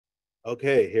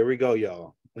Okay, here we go,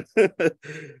 y'all.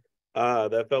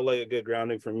 That felt like a good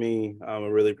grounding for me. I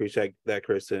really appreciate that,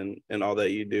 Chris, and all that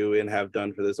you do and have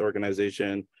done for this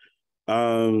organization.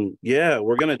 Yeah,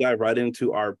 we're gonna dive right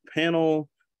into our panel.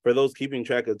 For those keeping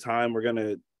track of time,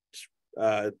 gonna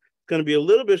be a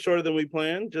little bit shorter than we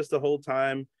planned, just the whole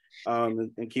time,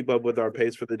 and keep up with our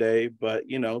pace for the day. But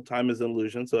time is an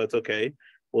illusion, so that's okay.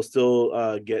 We'll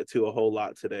still get to a whole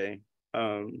lot today.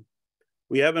 Um,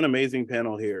 we have an amazing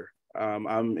panel here.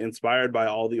 I'm inspired by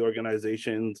all the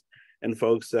organizations and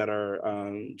folks that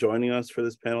are joining us for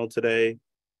this panel today.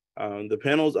 The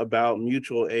panel's about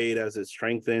mutual aid as it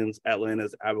strengthens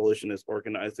Atlanta's abolitionist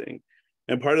organizing.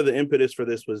 And part of the impetus for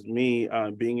this was me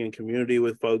being in community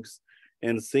with folks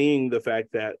and seeing the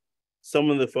fact that some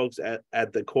of the folks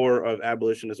at the core of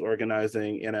abolitionist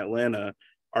organizing in Atlanta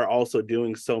are also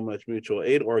doing so much mutual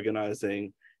aid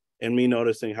organizing, and me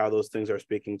noticing how those things are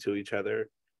speaking to each other.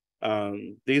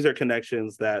 These are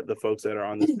connections that the folks that are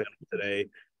on this panel today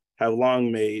have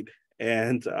long made,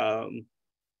 and I'm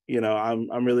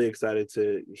really excited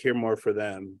to hear more for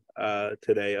them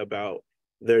today about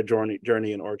their journey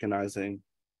in organizing.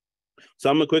 So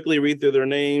I'm gonna quickly read through their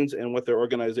names and what their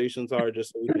organizations are,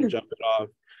 just so we can jump it off.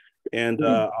 And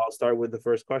I'll start with the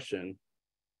first question.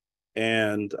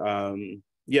 And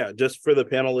yeah, just for the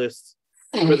panelists,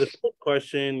 for the first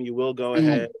question, you will go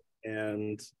ahead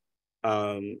and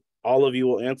all of you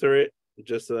will answer it,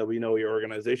 just so that we know what your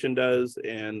organization does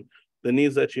and the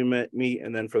needs that you meet.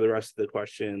 And then for the rest of the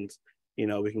questions,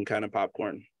 we can kind of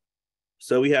popcorn.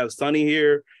 So we have Sunny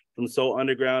here from Soul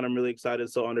Underground. I'm really excited.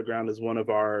 Soul Underground is one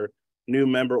of our new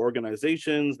member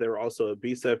organizations. They were also a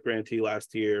BSEF grantee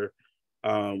last year.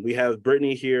 We have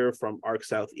Brittany here from ARC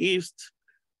Southeast.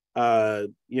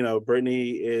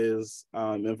 Brittany is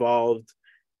involved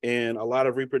in a lot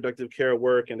of reproductive care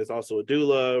work and is also a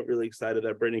doula. Really excited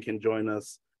that Brittany can join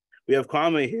us. We have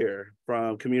Kwame here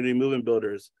from Community Movement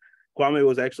Builders. Kwame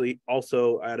was actually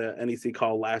also at a NEC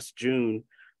call last June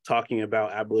talking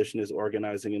about abolitionist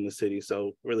organizing in the city.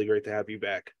 So really great to have you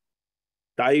back.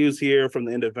 Dayu's here from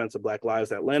the In Defense of Black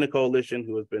Lives Atlanta Coalition,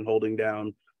 who has been holding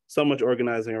down so much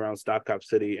organizing around Stop Cop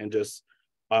City and just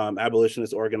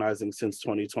abolitionist organizing since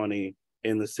 2020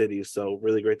 in the city. So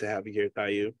really great to have you here,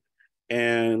 Dayu.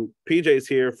 And PJ's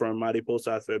here from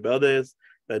Mariposas Rebeldes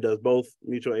that does both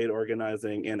mutual aid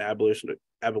organizing and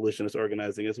abolitionist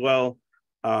organizing as well.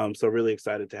 So really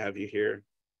excited to have you here.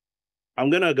 I'm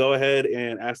gonna go ahead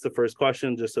and ask the first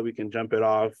question just so we can jump it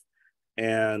off.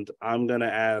 And I'm gonna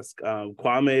ask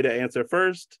Kwame to answer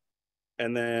first,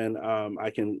 and then I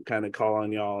can kind of call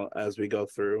on y'all as we go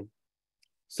through.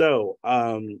 So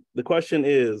the question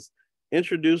is,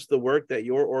 introduce the work that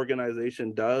your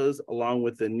organization does along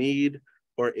with the need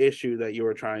or issue that you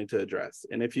are trying to address.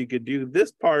 And if you could do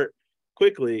this part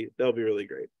quickly, that'll be really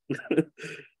great.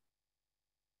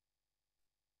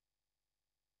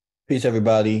 Peace,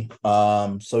 everybody.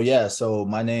 So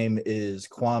my name is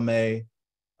Kwame.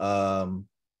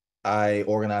 I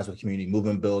organize with Community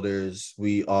Movement Builders.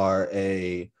 We are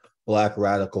a Black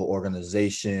radical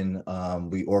organization.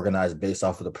 We organize based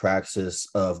off of the praxis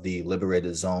of the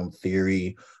liberated zone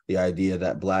theory, the idea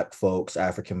that Black folks,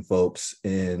 African folks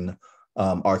in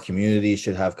our community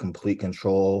should have complete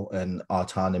control and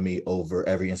autonomy over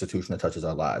every institution that touches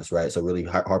our lives, right? So really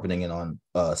harping in on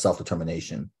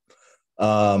self-determination.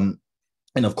 And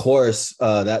of course,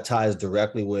 that ties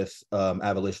directly with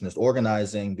abolitionist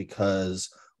organizing, because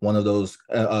one of those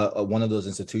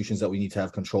institutions that we need to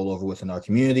have control over within our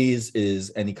communities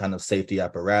is any kind of safety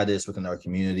apparatus within our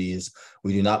communities.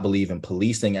 We do not believe in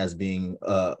policing as being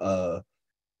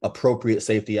appropriate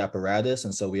safety apparatus,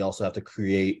 and so we also have to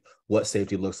create what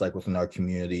safety looks like within our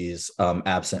communities,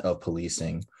 absent of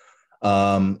policing.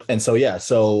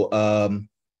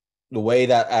 The way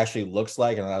that actually looks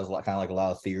like, and that was kind of like a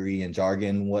lot of theory and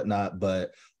jargon and whatnot,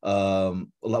 but the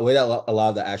way that a lot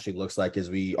of that actually looks like is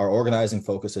our organizing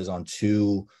focuses on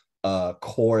two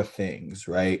core things,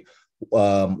 right?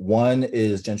 One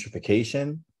is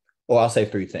gentrification, or I'll say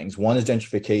three things. One is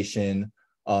gentrification,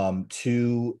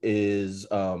 two is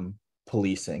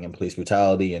policing and police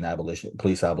brutality and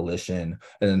police abolition.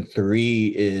 And then three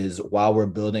is, while we're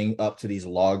building up to these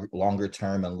longer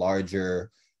term and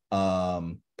larger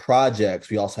projects,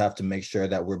 we also have to make sure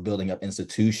that we're building up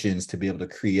institutions to be able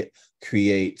to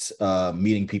create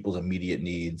meeting people's immediate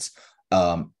needs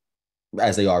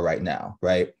as they are right now,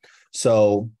 right?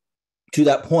 So to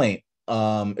that point,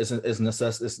 it's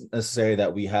necessary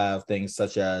that we have things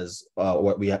such as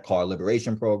what we call our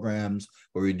liberation programs,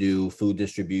 where we do food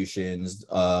distributions,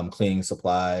 cleaning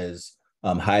supplies,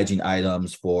 hygiene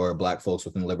items for Black folks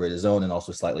within the liberated zone and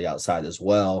also slightly outside as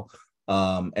well.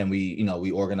 And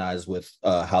we organize with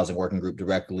housing working group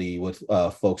directly with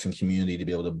folks in community to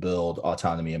be able to build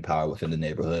autonomy and power within the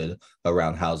neighborhood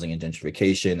around housing and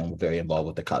gentrification. And we're very involved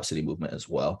with the Cop City movement as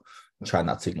well. Try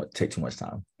not to take too much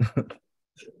time.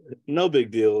 No big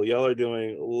deal. Y'all are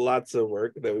doing lots of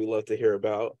work that we love to hear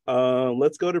about.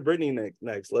 Let's go to Brittany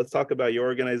next. Let's talk about your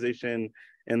organization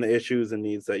and the issues and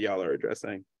needs that y'all are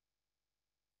addressing.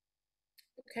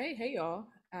 Okay, hey y'all.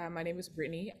 My name is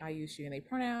Brittany. I use she and they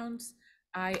pronouns.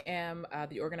 I am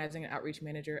the organizing and outreach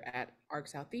manager at ARC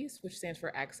Southeast, which stands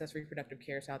for Access Reproductive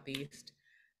Care Southeast.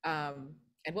 And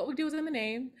what we do is in the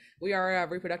name. We are a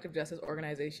reproductive justice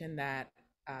organization that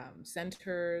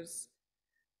centers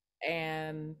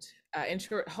and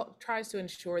tries to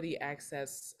ensure the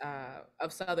access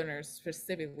of Southerners,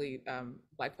 specifically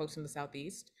Black folks in the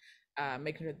Southeast,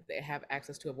 making sure that they have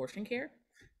access to abortion care.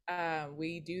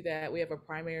 We do that. We have a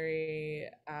primary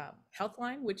health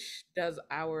line, which does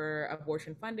our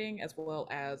abortion funding as well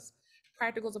as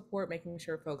practical support, making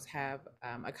sure folks have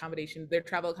their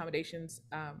travel accommodations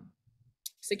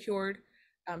secured.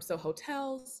 So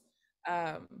hotels,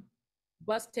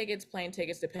 bus tickets, plane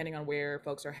tickets, depending on where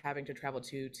folks are having to travel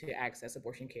to access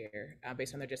abortion care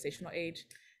based on their gestational age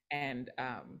and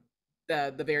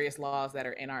the various laws that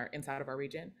are inside of our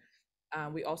region.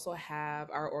 We also have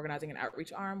our organizing and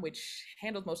outreach arm, which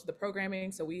handles most of the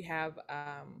programming. So we have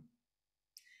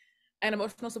an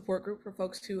emotional support group for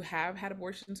folks who have had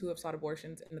abortions, who have sought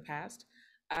abortions in the past.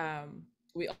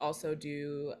 We also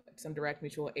do some direct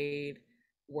mutual aid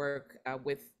work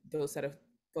with those set of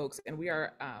folks. And we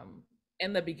are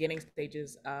in the beginning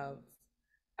stages of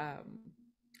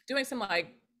doing some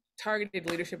like targeted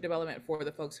leadership development for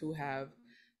the folks who have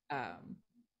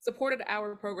supported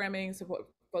our programming, support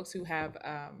folks who have,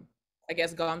 I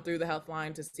guess, gone through the health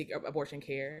line to seek abortion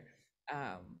care,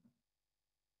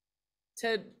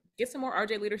 to get some more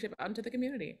RJ leadership out into the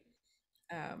community.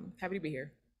 Happy to be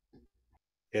here.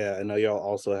 Yeah, I know y'all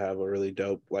also have a really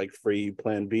dope like free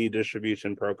Plan B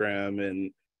distribution program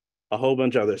and a whole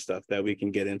bunch of other stuff that we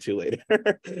can get into later.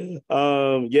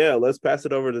 Yeah, let's pass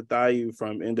it over to Thayu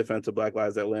from In Defense of Black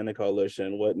Lives Atlanta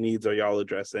Coalition. What needs are y'all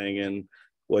addressing and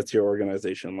what's your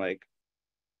organization like?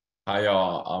 Hi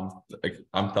y'all,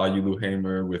 I'm Thayu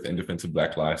Luhamer with In Defense of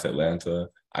Black Lives Atlanta,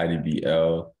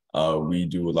 IDBL.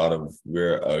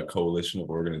 We're a coalition of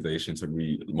organizations,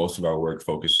 and most of our work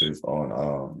focuses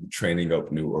on training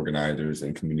up new organizers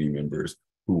and community members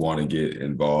who want to get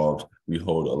involved. We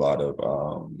hold a lot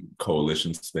of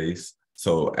coalition space.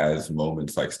 So as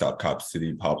moments like Stop Cop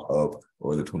City pop up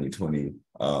or the 2020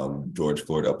 George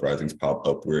Floyd uprisings pop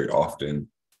up, we're often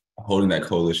holding that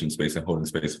coalition space and holding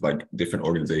space with like different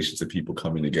organizations and people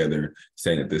coming together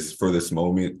saying that for this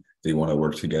moment, they want to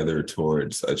work together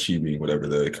towards achieving whatever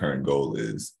the current goal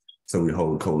is. So we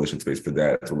hold coalition space for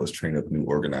that, as well as train up new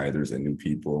organizers and new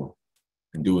people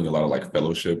and doing a lot of like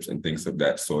fellowships and things of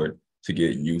that sort to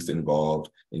get youth involved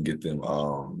and get them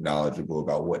knowledgeable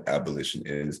about what abolition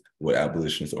is, what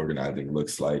abolitionist organizing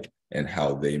looks like, and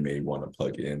how they may want to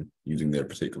plug in using their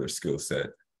particular skill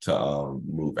set to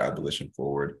move abolition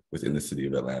forward within the city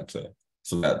of Atlanta.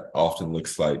 So that often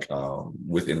looks like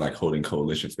within like holding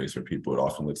coalition space for people, it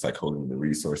often looks like holding the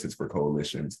resources for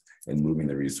coalitions and moving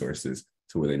the resources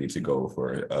to where they need to go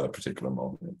for a particular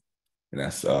moment. And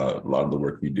that's a lot of the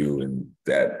work we do. And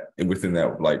within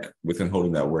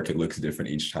holding that work, it looks different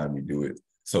each time we do it.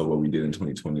 So what we did in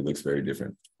 2020 looks very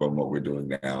different from what we're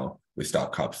doing now with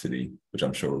Stop Cop City, which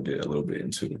I'm sure we'll get a little bit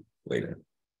into later.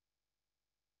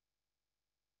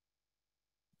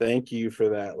 Thank you for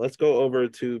that. Let's go over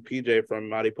to PJ from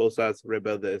Mariposas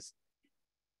Rebeldes.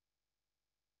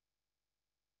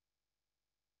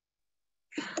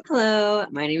 Hello,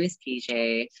 my name is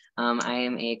PJ. I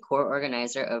am a core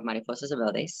organizer of Mariposas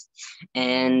Rebeldes.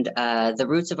 And the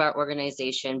roots of our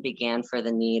organization began for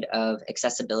the need of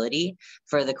accessibility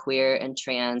for the queer and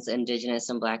trans, indigenous,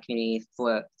 and Black community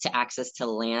to access to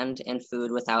land and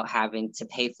food without having to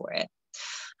pay for it.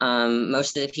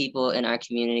 Most of the people in our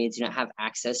community do not have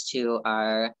access to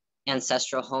our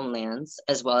ancestral homelands,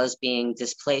 as well as being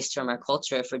displaced from our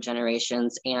culture for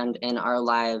generations, and in our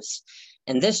lives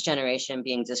in this generation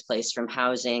being displaced from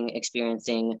housing,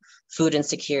 experiencing food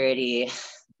insecurity.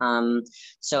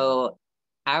 So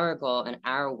our goal and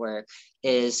our work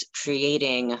is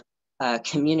creating a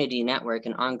community network,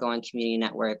 an ongoing community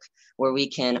network, where we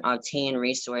can obtain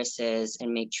resources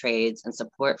and make trades and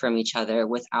support from each other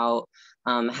without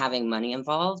having money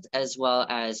involved, as well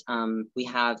as we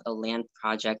have a land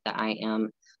project that I am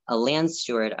a land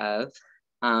steward of,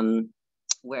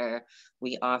 where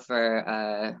we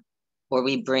offer, or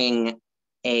we bring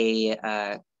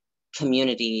a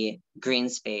community green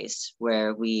space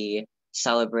where we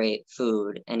celebrate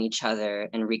food and each other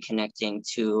and reconnecting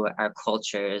to our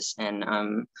cultures and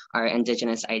our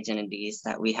indigenous identities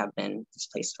that we have been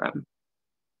displaced from.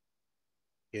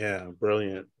 Yeah,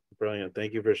 brilliant. Brilliant.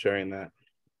 Thank you for sharing that.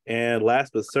 And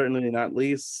last but certainly not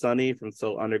least, Sunny from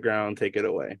Soul Underground, take it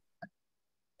away.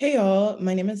 Hey y'all,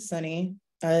 my name is Sunny.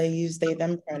 I use they,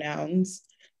 them pronouns.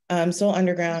 Soul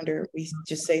Underground, or we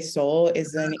just say Soul,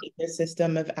 is an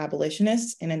ecosystem of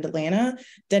abolitionists in Atlanta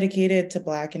dedicated to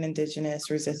Black and Indigenous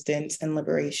resistance and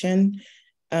liberation.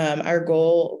 Our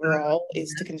goal overall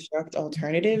is to construct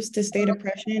alternatives to state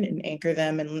oppression and anchor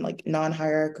them in like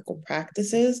non-hierarchical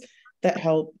practices that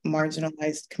help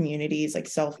marginalized communities like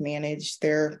self-manage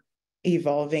their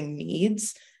evolving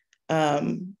needs.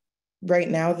 Right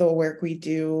now, the work we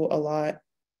do a lot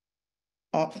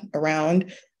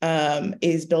around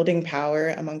is building power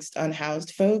amongst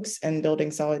unhoused folks and building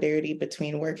solidarity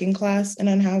between working class and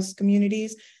unhoused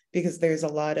communities, because there's a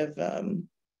lot of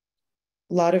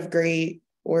great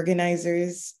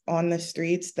organizers on the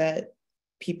streets that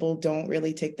people don't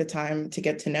really take the time to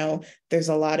get to know. There's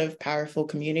a lot of powerful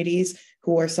communities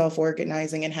who are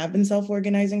self-organizing and have been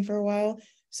self-organizing for a while.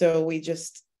 So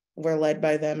we're led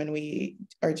by them, and we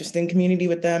are just in community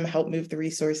with them, help move the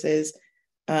resources.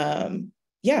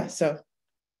 Yeah, so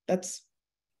that's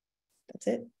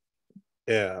it.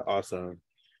 Yeah, awesome.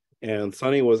 And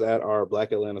Sunny was at our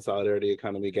Black Atlanta Solidarity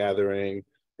Economy gathering.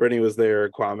 Brittany was there,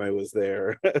 Kwame was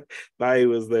there, Bai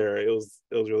was there. It was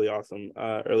really awesome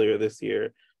earlier this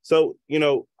year. So,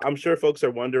 I'm sure folks are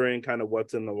wondering kind of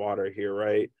what's in the water here,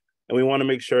 right? And we want to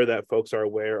make sure that folks are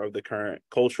aware of the current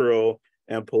cultural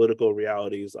and political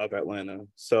realities of Atlanta.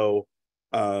 So,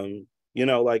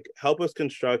 help us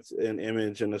construct an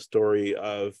image and a story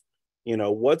of,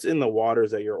 what's in the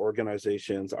waters that your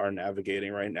organizations are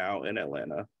navigating right now in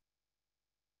Atlanta.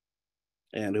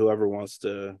 And whoever wants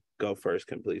to go first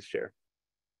can please share.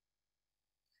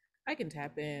 I can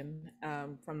tap in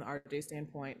from the RJ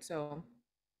standpoint. So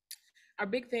our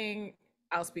big thing,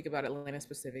 I'll speak about Atlanta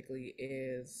specifically,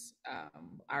 is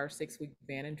our 6-week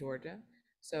ban in Georgia.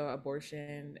 So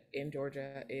abortion in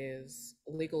Georgia is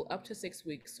legal up to 6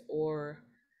 weeks, or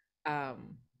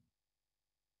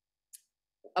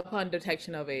upon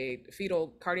detection of a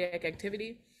fetal cardiac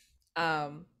activity.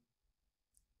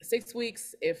 6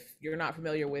 weeks, if you're not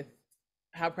familiar with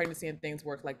how pregnancy and things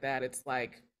work like that, it's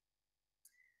like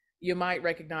you might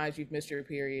recognize you've missed your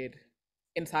period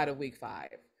inside of week 5.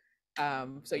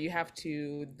 So you have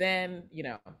to then,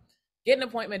 get an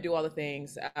appointment, do all the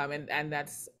things. And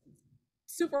that's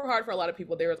super hard for a lot of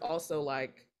people. There is also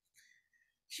like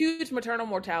huge maternal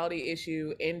mortality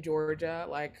issue in Georgia,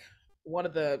 like one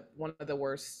of the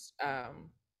worst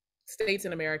states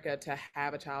in America to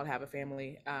have a child, have a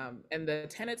family. And the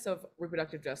tenets of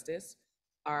reproductive justice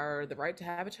are the right to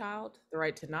have a child, the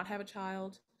right to not have a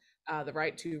child, the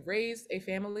right to raise a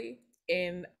family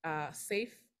in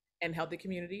safe and healthy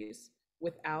communities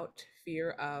without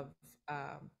fear of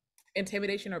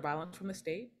intimidation or violence from the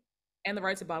state, and the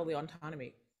rights of bodily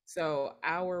autonomy. So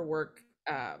our work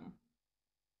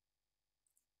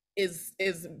is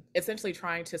essentially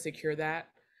trying to secure that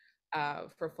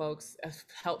for folks,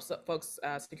 helps folks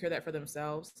secure that for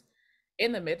themselves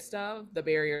in the midst of the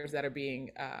barriers that are being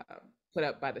put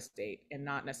up by the state, and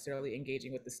not necessarily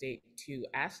engaging with the state to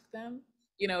ask them,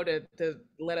 to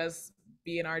let us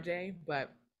be an RJ,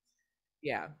 but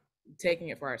yeah, taking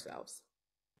it for ourselves.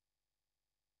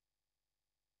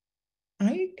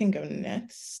 I can go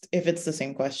next if it's the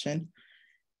same question.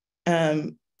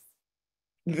 The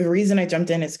reason I jumped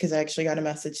in is because I actually got a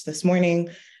message this morning.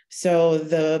 So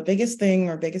the biggest thing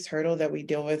or biggest hurdle that we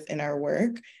deal with in our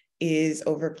work is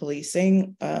over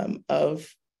policing of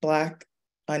Black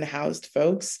unhoused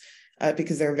folks,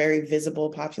 because they're a very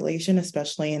visible population,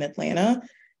 especially in Atlanta.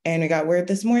 And we got word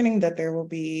this morning that there will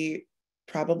be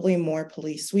probably more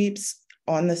police sweeps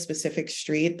on the specific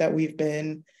street that we've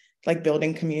been like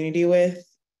building community with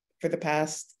for the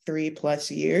past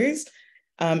 3+ years.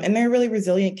 And they're a really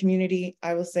resilient community,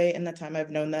 I will say, in the time I've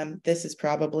known them. This is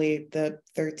probably the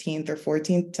 13th or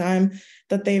 14th time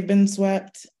that they've been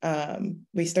swept.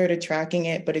 We started tracking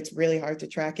it, but it's really hard to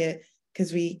track it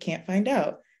because we can't find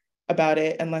out about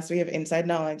it unless we have inside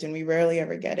knowledge, and we rarely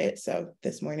ever get it. So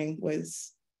this morning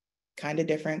was kind of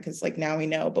different because like now we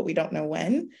know, but we don't know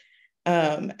when.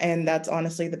 And that's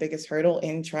honestly the biggest hurdle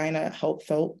in trying to help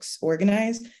folks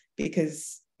organize,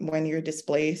 because when you're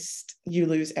displaced, you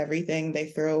lose everything. They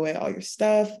throw away all your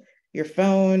stuff, your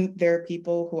phone. There are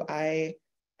people who I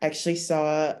actually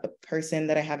saw a person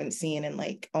that I haven't seen in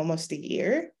like almost a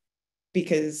year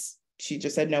because she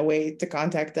just had no way to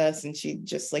contact us, and she'd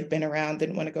just like been around,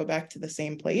 didn't want to go back to the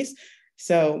same place.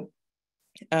 So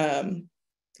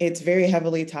It's very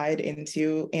heavily tied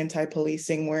into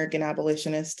anti-policing work and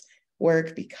abolitionist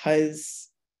work because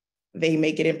they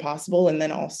make it impossible. And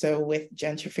then also with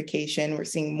gentrification, we're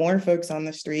seeing more folks on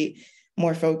the street,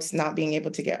 more folks not being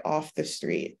able to get off the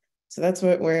street. So that's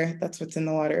what's in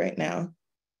the water right now.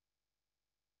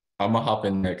 I'm gonna hop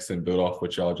in next and build off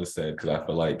what y'all just said, because I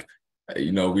feel like,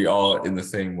 we all in the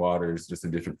same waters, just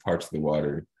in different parts of the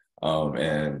water.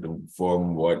 And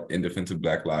from what In Defense of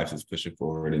Black Lives is pushing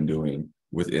forward and doing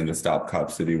within the Stop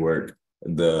Cop City work,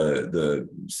 the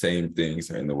same things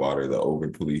are in the water, the over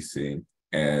policing.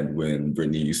 And when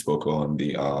Brittany, you spoke on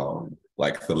the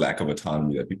lack of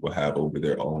autonomy that people have over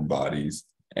their own bodies,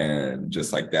 and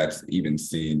just like that's even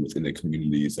seen within the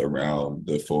communities around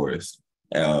the forest.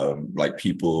 Like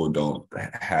people don't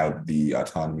have the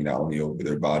autonomy not only over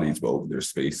their bodies but over their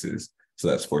spaces. So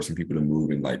that's forcing people to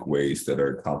move in like ways that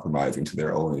are compromising to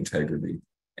their own integrity.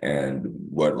 And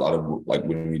what a lot of like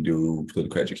when we do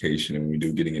political education and when we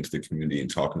do getting into the community and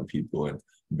talking to people and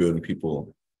building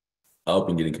people up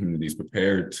and getting communities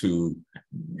prepared to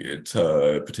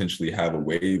potentially have a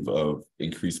wave of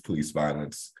increased police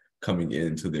violence coming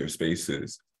into their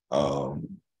spaces.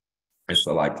 And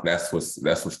so like that's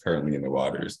what's currently in the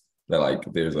waters. That like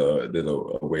there's a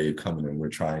wave coming, and we're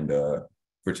trying to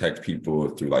protect people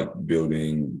through like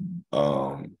building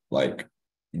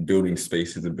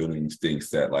spaces and building things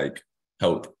that like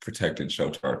help protect and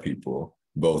shelter our people,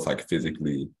 both like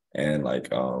physically and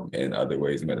like in other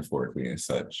ways, metaphorically and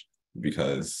such,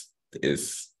 because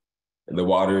the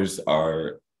waters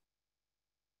are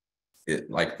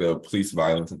like the police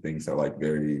violence and things are like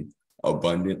very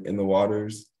abundant in the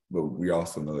waters, but we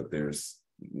also know that there's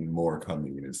more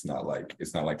coming, and it's not like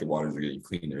the waters are getting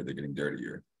cleaner, they're getting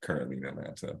dirtier currently in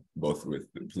Atlanta, both with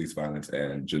police violence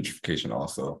and gentrification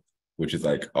also, which is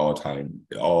like all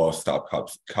Stop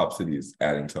Cop City is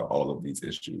adding to all of these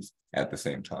issues at the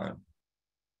same time.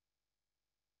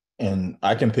 And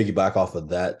I can piggyback off of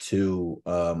that too.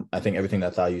 I think everything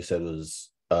that Thao you said was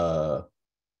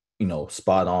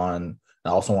spot on. I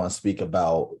also want to speak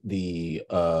about the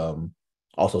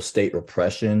also state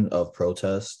repression of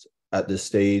protest at this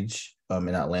stage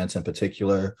in Atlanta in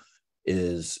particular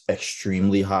is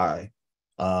extremely high.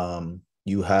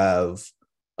 You have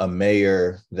a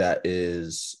mayor that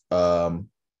is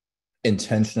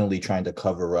intentionally trying to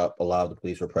cover up a lot of the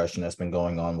police repression that's been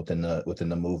going on within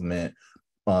the movement.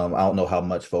 I don't know how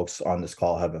much folks on this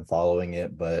call have been following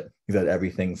it, but you've had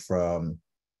everything from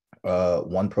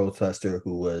one protester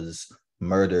who was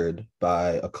murdered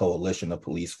by a coalition of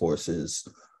police forces.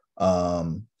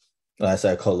 When I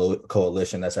say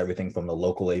coalition, that's everything from the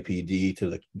local APD to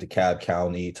the DeKalb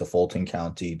County to Fulton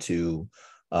County to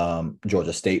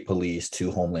Georgia State Police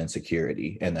to Homeland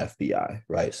Security and FBI,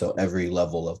 right? So every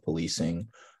level of policing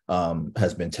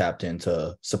has been tapped in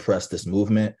to suppress this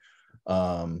movement,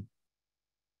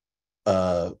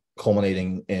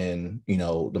 culminating in,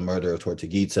 the murder of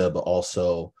Tortuguita, but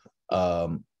also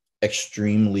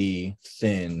extremely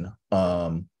thinly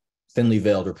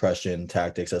veiled repression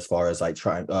tactics as far as like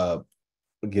trying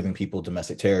giving people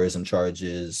domestic terrorism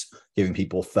charges, giving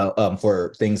people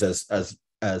for things as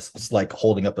like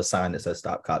holding up a sign that says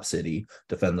 "Stop Cop City,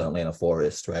 defend the Atlanta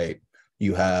forest," right?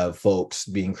 You have folks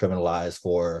being criminalized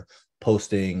for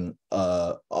posting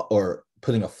or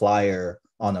putting a flyer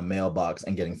on a mailbox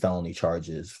and getting felony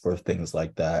charges for things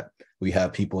like that. We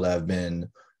have people that have been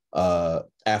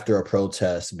after a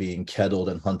protest being kettled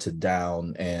and hunted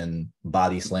down and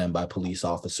body slammed by police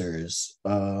officers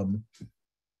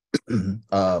in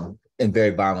very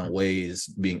violent ways,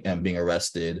 being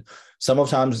arrested.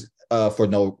 Oftentimes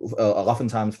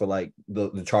for like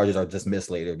the charges are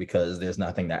dismissed later because there's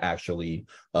nothing that actually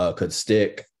could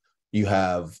stick. You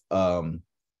have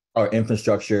our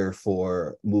infrastructure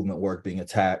for movement work being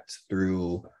attacked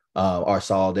through our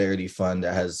Solidarity Fund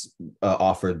that has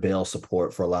offered bail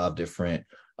support for a lot of different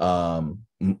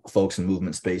folks in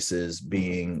movement spaces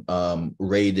being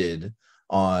raided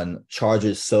on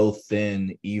charges so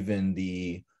thin, even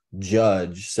the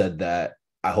judge said that,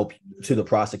 to the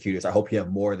prosecutors, I hope you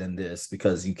have more than this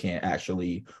because you can't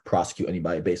actually prosecute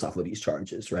anybody based off of these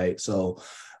charges, right? So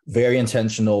very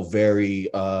intentional, very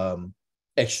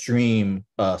extreme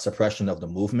suppression of the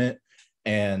movement.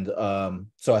 And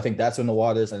so I think that's in the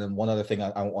waters. And then one other thing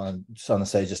I want to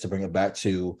say, just to bring it back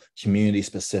to community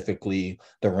specifically,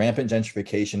 the rampant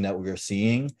gentrification that we are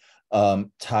seeing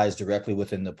ties directly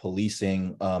within the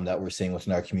policing that we're seeing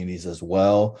within our communities as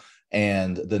well.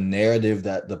 And the narrative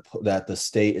that the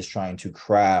state is trying to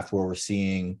craft, where we're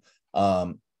seeing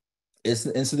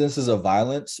incidences of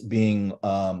violence being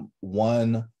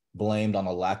one blamed on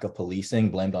a lack of policing,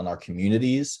 blamed on our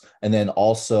communities, and then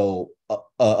also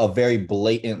a very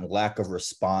blatant lack of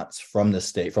response from the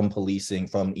state, from policing,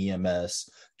 from EMS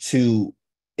to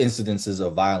incidences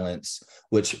of violence,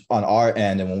 which on our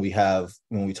end, and when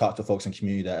we talk to folks in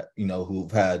community that, you know, who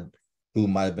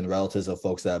might have been relatives of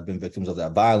folks that have been victims of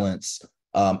that violence,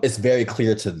 it's very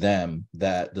clear to them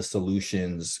that the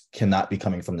solutions cannot be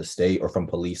coming from the state or from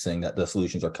policing, that the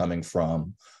solutions are coming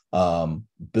from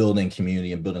building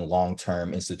community and building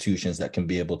long-term institutions that can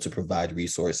be able to provide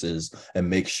resources and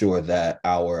make sure that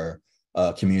our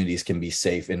communities can be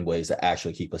safe in ways that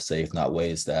actually keep us safe, not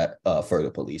ways that further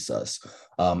police us.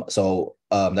 So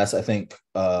that's, I think,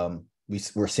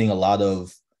 we're seeing a lot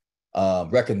of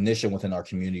recognition within our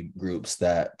community groups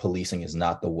that policing is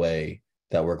not the way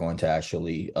that we're going to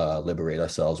actually liberate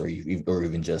ourselves or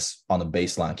even just on the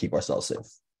baseline keep ourselves safe.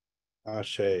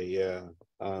 Ashe, yeah.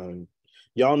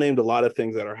 Y'all named a lot of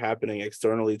things that are happening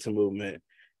externally to movement,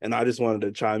 and I just wanted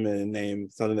to chime in and name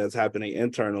something that's happening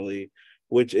internally,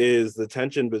 which is the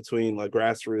tension between like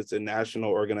grassroots and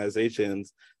national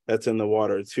organizations that's in the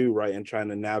water too, right? And trying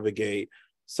to navigate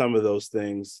some of those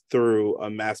things through a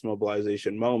mass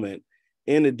mobilization moment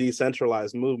in a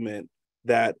decentralized movement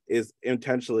that is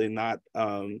intentionally not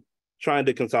trying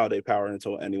to consolidate power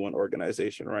into any one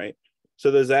organization, right?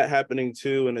 So there's that happening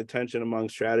too, and a tension among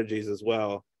strategies as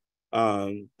well.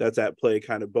 That's at play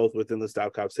kind of both within the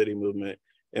Stop Cop City movement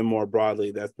and more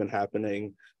broadly that's been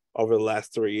happening over the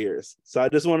last 3 years. So I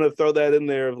just want to throw that in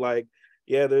there of like,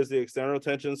 yeah, there's the external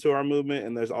tensions to our movement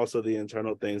and there's also the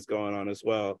internal things going on as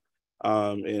well.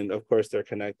 And of course they're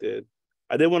connected.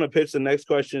 I did want to pitch the next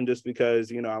question just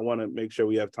because, you know, I want to make sure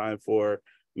we have time for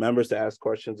members to ask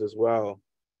questions as well.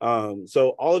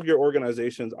 So all of your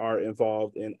organizations are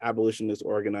involved in abolitionist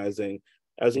organizing,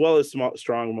 as well as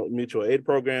strong mutual aid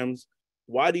programs.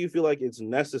 Why do you feel like it's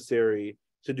necessary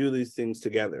to do these things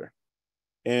together?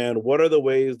 And what are the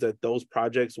ways that those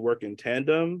projects work in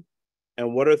tandem?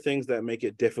 And what are things that make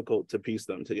it difficult to piece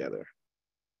them together?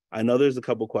 I know there's a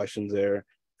couple questions there.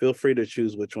 Feel free to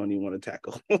choose which one you want to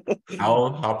tackle.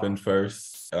 I'll hop in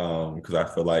first because I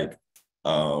feel like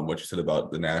what you said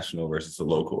about the national versus the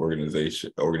local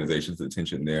organizations, the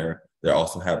tension there. There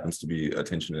also happens to be a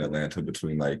tension in Atlanta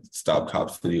between like Stop Cop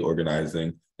City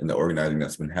organizing and the organizing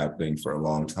that's been happening for a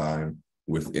long time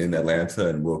within Atlanta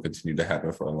and will continue to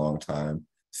happen for a long time.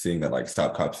 Seeing that like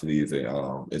Stop Cop City is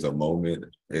a moment,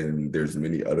 and there's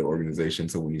many other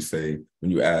organizations. So when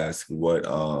you ask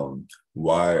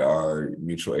why are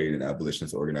mutual aid and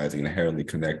abolitionist organizing inherently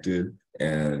connected,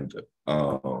 and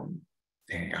dang,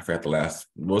 I forgot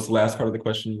what was the last part of the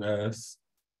question you asked?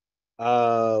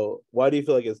 Why do you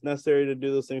feel like it's necessary to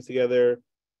do those things together?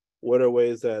 What are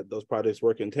ways that those projects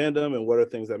work in tandem, and what are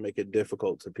things that make it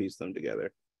difficult to piece them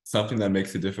together? Something that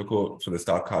makes it difficult for the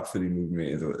Stop Cop City movement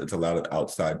is it's a lot of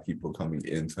outside people coming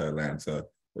into Atlanta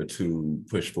to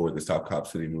push forward the Stop Cop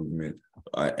City movement.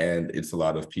 And it's a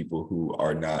lot of people who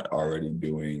are not already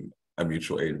doing a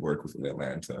mutual aid work within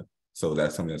Atlanta. So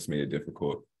that's something that's made it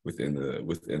difficult within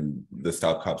the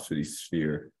Stop Cop City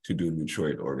sphere to do mutual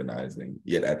aid organizing.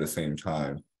 Yet at the same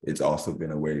time, it's also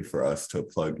been a way for us to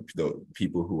plug the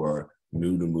people who are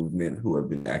new to movement, who have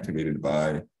been activated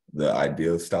by the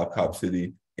idea of Stop Cop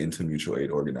City into mutual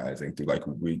aid organizing through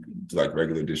like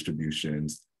regular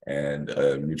distributions and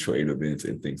mutual aid events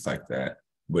and things like that.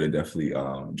 But it definitely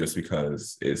just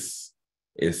because it's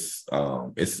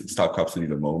Stop Cop City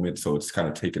the moment, so it's kind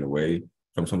of taken away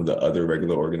from some of the other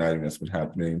regular organizing that's been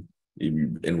happening.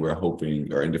 And we're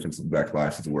hoping, or Indifference of Black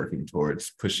Lives is working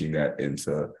towards pushing that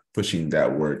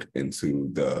work into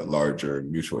the larger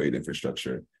mutual aid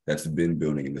infrastructure that's been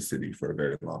building in the city for a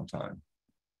very long time.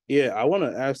 Yeah, I want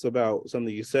to ask about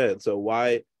something you said. So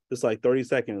why, just like 30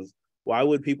 seconds, why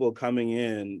would people coming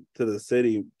in to the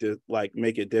city like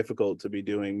make it difficult to be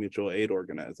doing mutual aid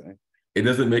organizing? It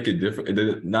doesn't make it difficult.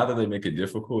 Not that they make it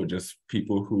difficult, just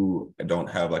people who don't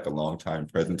have like a long time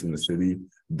presence in the city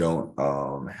don't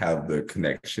have the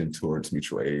connection towards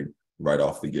mutual aid right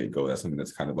off the get-go. That's something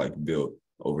that's kind of like built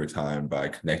over time by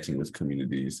connecting with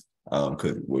communities.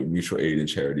 Because mutual aid and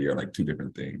charity are like two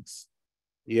different things.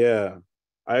 Yeah.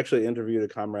 I actually interviewed a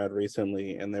comrade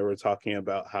recently, and they were talking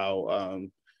about how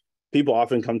people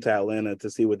often come to Atlanta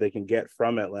to see what they can get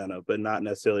from Atlanta, but not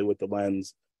necessarily with the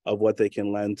lens of what they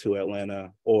can lend to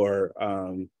Atlanta or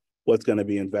what's going to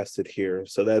be invested here.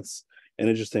 So that's an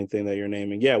interesting thing that you're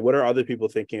naming. Yeah, what are other people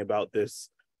thinking about this,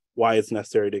 why it's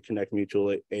necessary to connect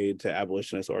mutual aid to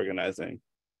abolitionist organizing?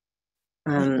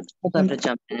 I'd love to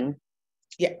jump in.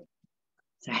 Yeah.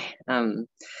 Sorry.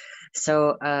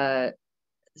 So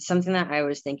something that I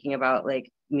was thinking about, like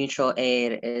mutual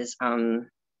aid, is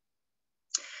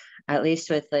at least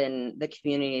within the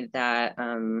community that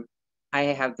I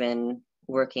have been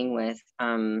working with,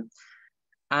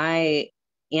 I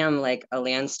am like a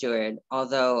land steward,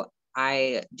 although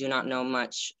I do not know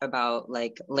much about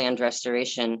like land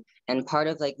restoration. And part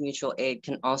of like mutual aid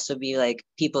can also be like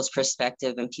people's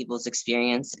perspective and people's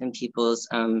experience and people's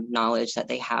knowledge that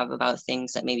they have about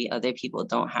things that maybe other people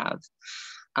don't have.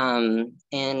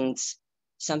 And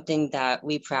something that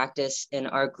we practice in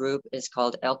our group is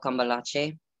called El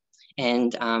Cambalache.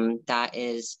 And that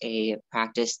is a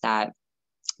practice that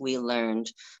we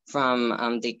learned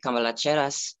from the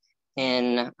Cambalacheras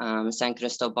in San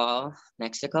Cristobal,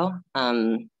 Mexico.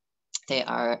 They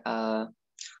are a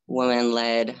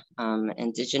women-led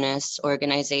indigenous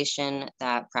organization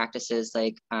that practices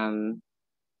like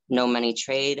no money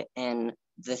trade. And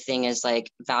the thing is like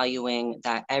valuing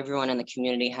that everyone in the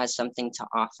community has something to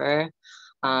offer,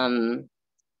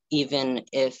 even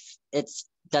if it's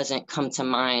doesn't come to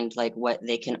mind like what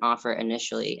they can offer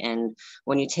initially. And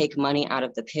when you take money out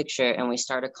of the picture and we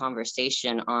start a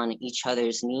conversation on each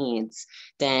other's needs,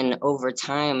 then over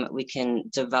time we can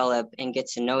develop and get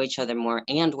to know each other more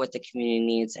and what the community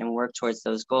needs and work towards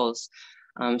those goals.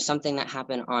 Something that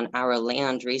happened on our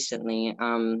land recently,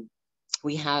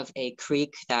 we have a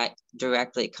creek that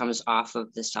directly comes off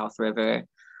of the South River.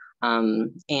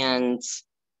 And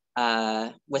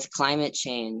with climate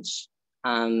change,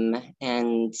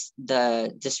 and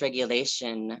the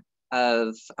dysregulation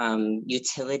of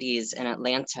utilities in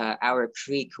Atlanta, our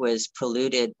creek was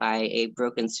polluted by a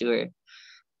broken sewer.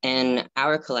 And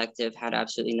our collective had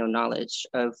absolutely no knowledge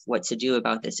of what to do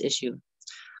about this issue.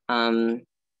 And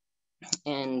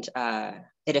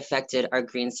it affected our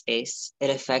green space. It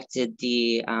affected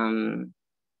the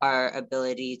our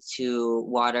ability to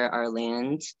water our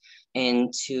land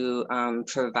and to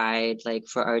provide like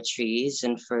for our trees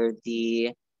and for the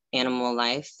animal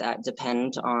life that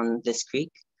depend on this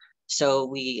creek. So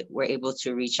we were able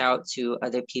to reach out to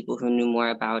other people who knew more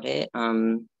about it,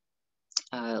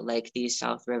 like the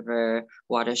South River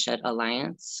Watershed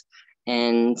Alliance.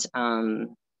 And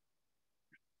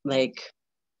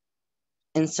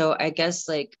and so I guess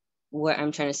like what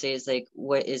I'm trying to say is like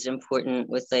what is important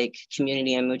with like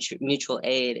community and mutual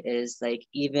aid is like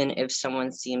even if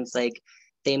someone seems like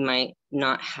they might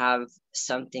not have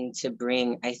something to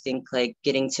bring, I think like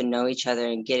getting to know each other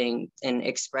and getting and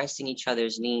expressing each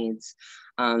other's needs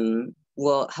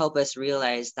will help us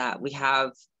realize that we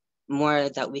have more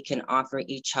that we can offer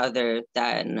each other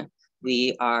than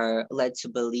we are led to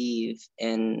believe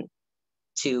and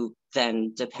to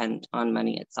then depend on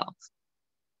money itself.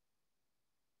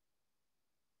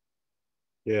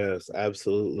 Yes,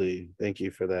 absolutely. Thank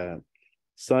you for that.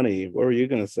 Sunny, what were you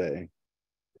going to say?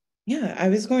 Yeah, I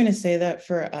was going to say that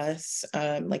for us,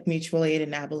 like mutual aid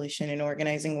and abolition and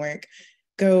organizing work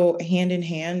go hand in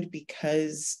hand,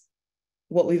 because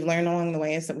what we've learned along the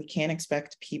way is that we can't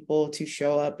expect people to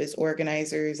show up as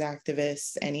organizers,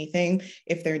 activists, anything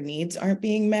if their needs aren't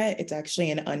being met. It's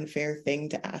actually an unfair thing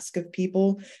to ask of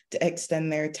people to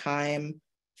extend their time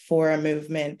for a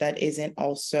movement that isn't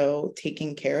also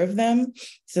taking care of them.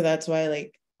 So that's why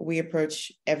like we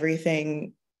approach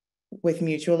everything with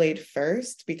mutual aid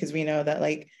first, because we know that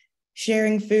like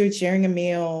sharing food, sharing a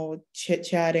meal,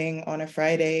 chit-chatting on a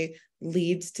Friday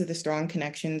leads to the strong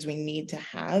connections we need to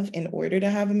have in order to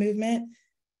have a movement.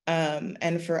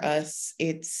 And for us,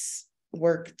 it's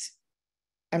worked.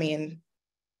 I mean,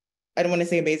 I don't want to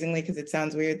say amazingly because it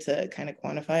sounds weird to kind of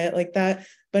quantify it like that,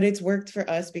 but it's worked for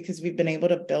us because we've been able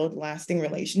to build lasting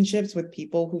relationships with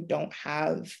people who don't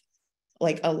have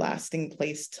like a lasting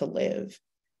place to live.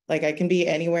 Like I can be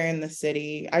anywhere in the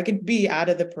city. I could be out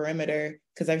of the perimeter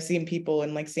because I've seen people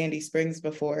in like Sandy Springs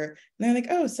before. And they're like,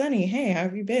 oh, Sunny, hey, how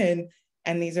have you been?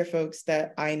 And these are folks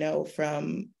that I know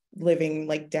from living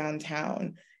like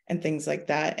downtown and things like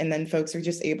that. And then folks are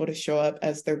just able to show up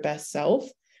as their best self.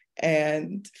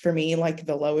 And for me, like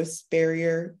the lowest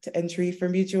barrier to entry for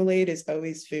mutual aid is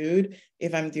always food.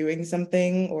 If I'm doing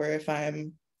something or if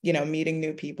I'm meeting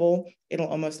new people, it'll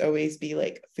almost always be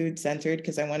like food centered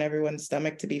because I want everyone's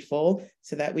stomach to be full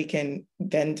so that we can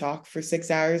then talk for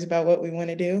 6 hours about what we want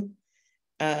to do.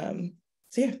 So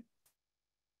yeah.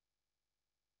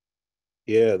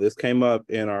 Yeah, this came up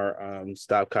in our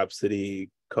Stop Cop City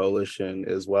coalition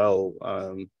as well.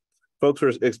 Folks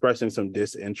were expressing some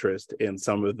disinterest in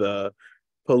some of the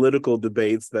political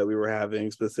debates that we were having,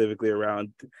 specifically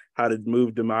around how to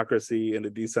move democracy in a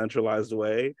decentralized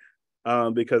way.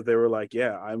 Because they were like,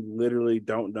 yeah, I literally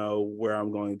don't know where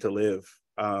I'm going to live.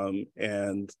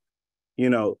 And,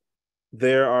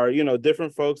 there are,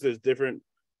 different folks, there's different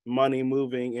money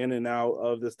moving in and out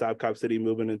of the Stop Cop City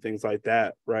movement and things like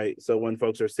that, right? So when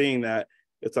folks are seeing that,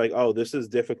 it's like, oh, this is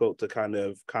difficult to kind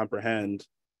of comprehend,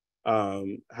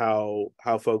 how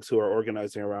folks who are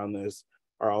organizing around this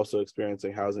are also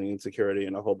experiencing housing insecurity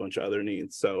and a whole bunch of other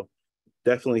needs. So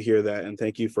definitely hear that, and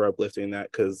thank you for uplifting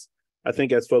that, because I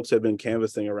think as folks have been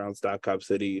canvassing around Stop Cop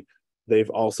City, they've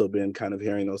also been kind of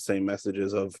hearing those same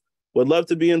messages of would love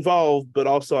to be involved, but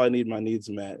also I need my needs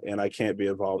met and I can't be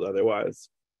involved otherwise.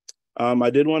 I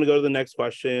did want to go to the next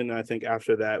question. I think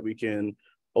after that we can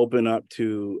open up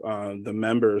to the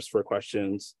members for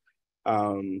questions.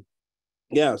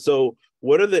 Yeah, so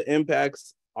what are the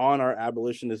impacts on our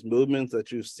abolitionist movements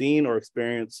that you've seen or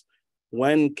experienced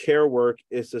when care work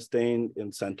is sustained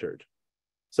and centered?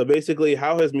 So basically,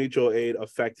 how has mutual aid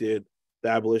affected the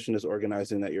abolitionist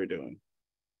organizing that you're doing?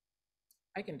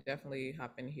 I can definitely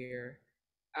hop in here.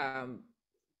 Um,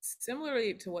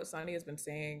 Similarly to what Sonny has been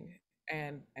saying,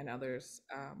 and others,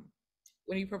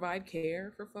 when you provide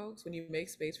care for folks, when you make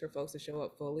space for folks to show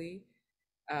up fully,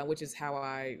 which is how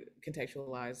I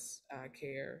contextualize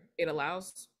care, it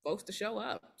allows folks to show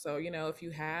up. So, if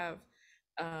you have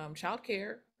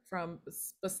childcare from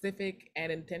specific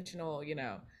and intentional,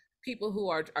 people who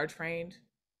are trained,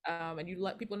 and you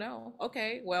let people know,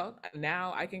 okay, well,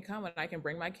 now I can come and I can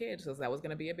bring my kids, because that was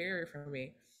going to be a barrier for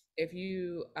me. If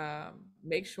you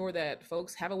make sure that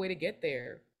folks have a way to get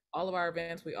there, all of our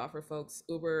events, we offer folks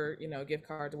Uber, gift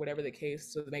cards or whatever the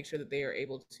case, to make sure that they are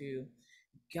able to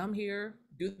come here,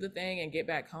 do the thing, and get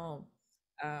back home.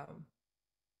 Um,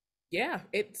 yeah,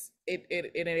 it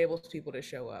enables people to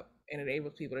show up, and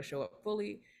enables people to show up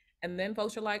fully. And then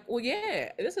folks are like, well,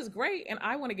 yeah, this is great, and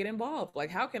I want to get involved. Like,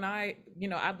 how can I,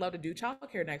 I'd love to do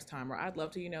childcare next time, or I'd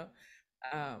love to,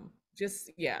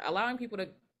 just, yeah, allowing people to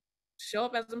show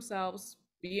up as themselves,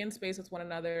 be in space with one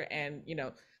another, and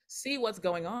see what's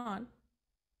going on.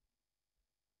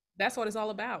 That's what it's all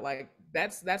about. Like,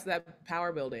 that's that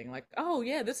power building. Like, oh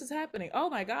yeah, this is happening. Oh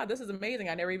my God, this is amazing.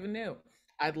 I never even knew.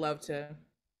 I'd love to.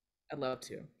 I'd love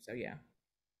to. So yeah.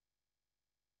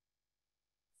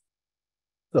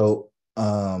 So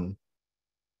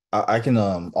I can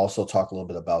also talk a little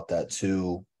bit about that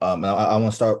too. And I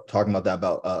want to start talking about that,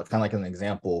 about kind of like an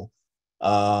example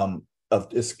of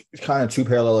it's kind of two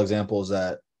parallel examples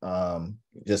that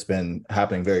just been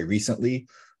happening very recently,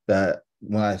 that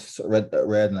when I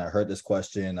read and I heard this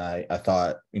question, I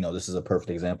thought, this is a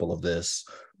perfect example of this.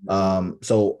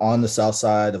 So on the south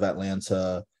side of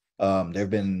Atlanta, there have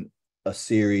been a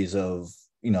series of,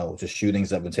 just shootings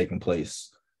that have been taking place.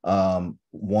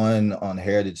 One on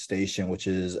Heritage Station, which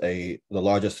is the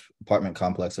largest apartment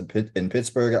complex in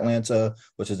Pittsburgh, Atlanta,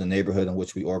 which is a neighborhood in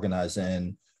which we organize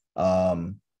in.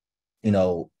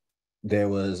 There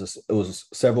was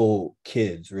several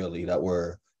kids really that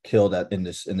were killed in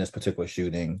this particular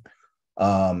shooting.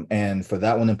 And for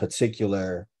that one in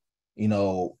particular, it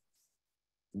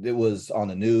was on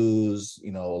the news.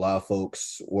 A lot of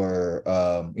folks were,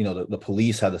 the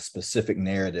police had a specific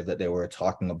narrative that they were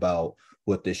talking about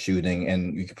with this shooting,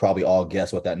 and you could probably all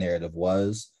guess what that narrative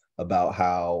was, about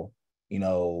how,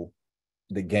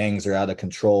 the gangs are out of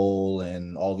control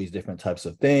and all these different types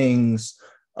of things.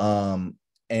 But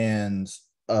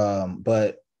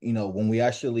when we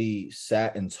actually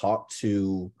sat and talked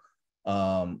to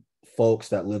folks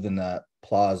that lived in that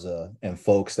plaza, and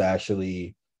folks that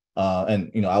actually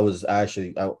I was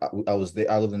actually I was there.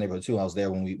 I lived in the neighborhood too. I was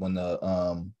there when the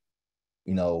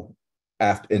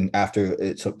after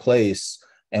it took place,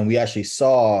 and we actually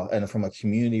saw, and from a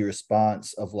community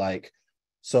response of like,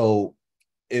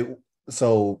 there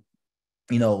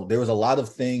was a lot of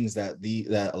things that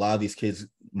a lot of these kids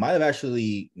might have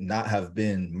actually not have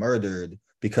been murdered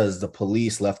because the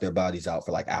police left their bodies out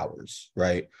for like hours,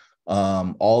 right?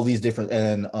 All these different,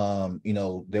 and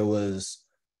there was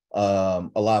a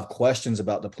lot of questions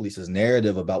about the police's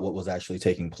narrative about what was actually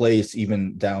taking place,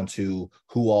 even down to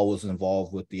who all was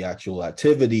involved with the actual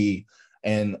activity,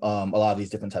 and a lot of these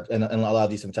different types, and a lot of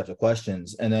these different types of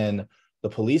questions. And then the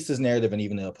police's narrative, and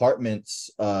even the apartment's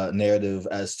narrative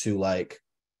as to like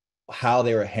how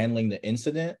they were handling the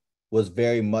incident, was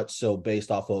very much so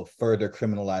based off of further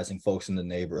criminalizing folks in the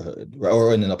neighborhood, right,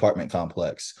 or in an apartment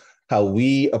complex. How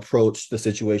we approach the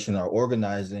situation in our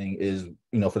organizing is,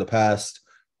 for the past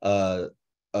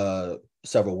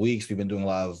several weeks, we've been doing a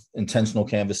lot of intentional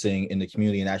canvassing in the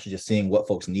community, and actually just seeing what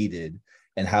folks needed,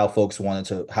 and how folks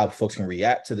can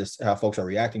react to this, how folks are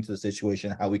reacting to the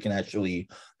situation, how we can actually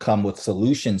come with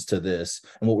solutions to this.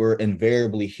 And what we're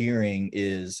invariably hearing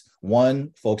is,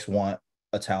 one, folks want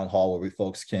a town hall where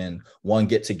folks can, one,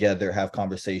 get together, have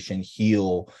conversation,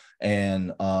 heal,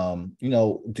 and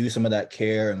do some of that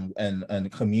care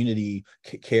and community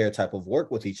care type of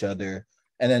work with each other.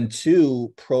 And then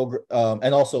two,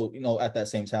 and also, at that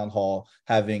same town hall,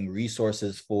 having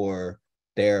resources for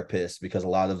therapists, because a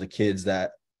lot of the kids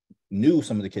that knew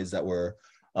some of the kids that were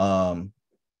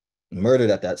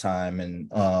murdered at that time,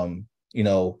 and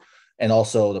and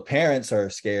also the parents are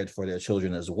scared for their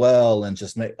children as well, and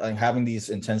just having these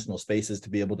intentional spaces to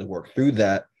be able to work through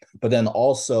that. But then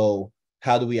also,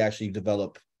 how do we actually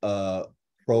develop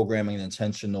programming and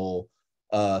intentional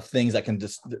things that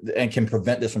can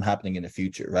prevent this from happening in the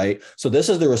future, right? So this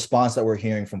is the response that we're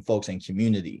hearing from folks in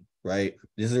community, right?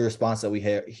 This is the response that we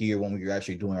hear when we're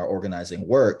actually doing our organizing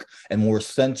work, and we're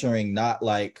centering not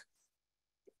like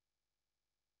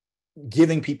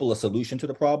giving people a solution to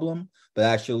the problem, but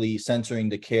actually centering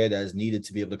the care that is needed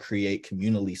to be able to create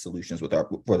communally solutions for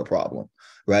the problem,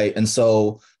 right? And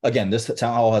so again, this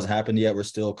town hall hasn't happened yet. We're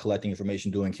still collecting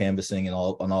information, doing canvassing, and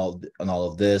all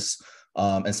of this,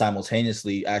 and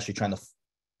simultaneously actually trying to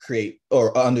create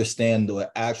or understand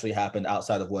what actually happened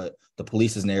outside of what the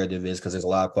police's narrative is, because there's a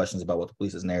lot of questions about what the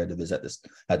police's narrative is at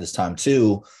this time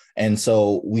too. And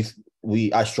so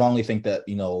I strongly think that,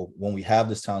 when we have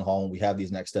this town hall and we have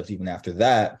these next steps, even after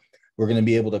that, we're going to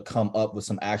be able to come up with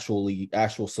some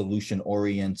actual solution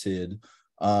oriented,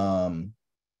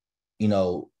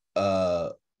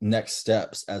 next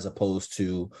steps, as opposed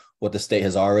to what the state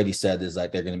has already said is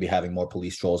like they're going to be having more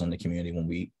police trolls in the community when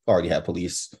we already have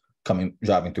police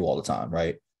driving through all the time,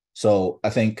 right? So I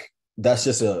think that's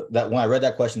just that when I read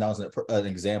that question, that was an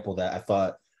example that I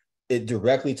thought it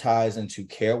directly ties into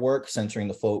care work, centering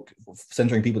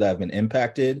people that have been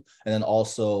impacted, and then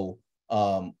also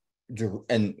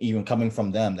and even coming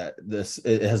from them, that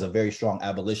it has a very strong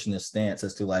abolitionist stance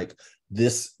as to like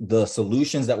the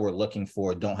solutions that we're looking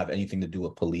for don't have anything to do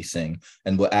with policing,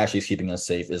 and what actually is keeping us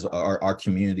safe is our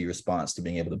community response to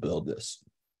being able to build this.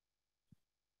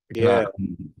 Yeah.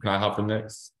 Can I hop in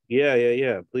next?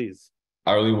 Yeah, please.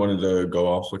 I really wanted to go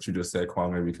off what you just said,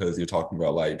 Kwame, because you're talking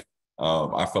about like,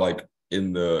 I feel like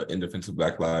in Defense of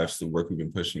Black Lives, the work we've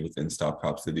been pushing within Stop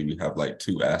Cop City, we have like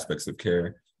two aspects of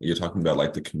care. You're talking about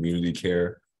like the community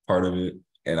care part of it.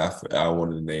 And I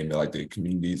wanted to name like the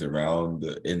communities around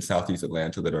in Southeast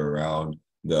Atlanta that are around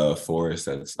the forest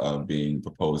that's being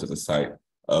proposed as a site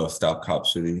of Stop Cop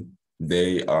City.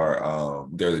 They're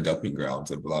the dumping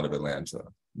grounds of a lot of Atlanta.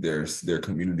 Their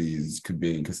communities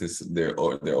being consistent, they're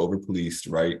over policed,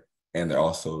 right? And they're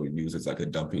also used as like a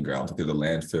dumping ground. So there's a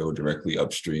landfill directly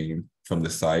upstream from the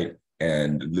site.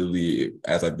 And literally,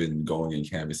 as I've been going and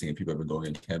canvassing, and people have been going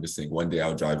and canvassing, one day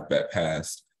I'll drive back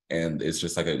past, and it's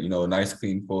just like a nice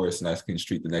clean forest, nice clean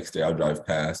street. The next day I'll drive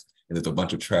past, and there's a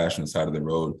bunch of trash on the side of the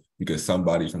road because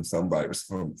somebody from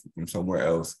somewhere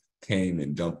else came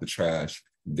and dumped the trash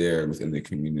there within the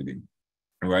community.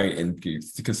 Right. And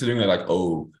considering that, like,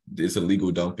 oh, it's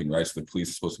illegal dumping, right? So the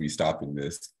police are supposed to be stopping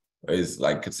this. Is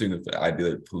like considering the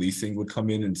idea that policing would come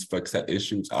in and fix that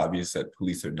issue. It's obvious that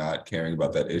police are not caring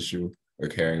about that issue or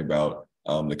caring about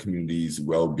the community's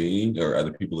well-being, or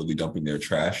other people literally dumping their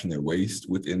trash and their waste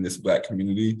within this Black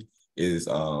community. Is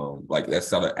like,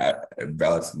 that's not a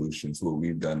valid solution. So what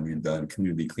we've done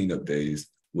community cleanup days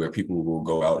where people will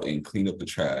go out and clean up the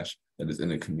trash that is in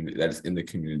the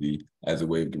community as a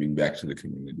way of giving back to the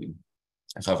community.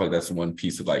 So I feel like that's one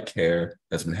piece of like care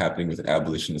that's been happening with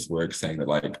abolitionist work, saying that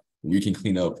like we can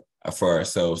clean up for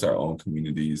ourselves, our own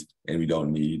communities, and we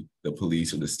don't need the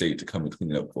police or the state to come and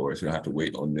clean it up for us. We don't have to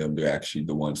wait on them. They're actually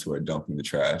the ones who are dumping the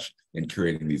trash and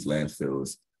creating these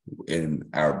landfills in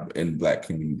Black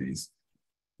communities.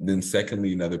 Then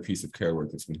secondly, another piece of care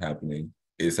work that's been happening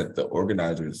is that the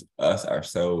organizers, us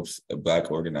ourselves,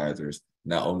 Black organizers,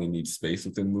 not only need space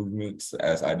within movements,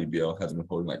 as IDBL has been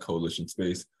holding like coalition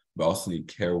space, but also need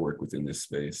care work within this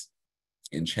space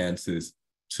and chances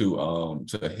to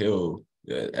heal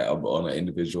on an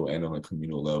individual and on a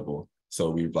communal level. So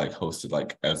we've like hosted,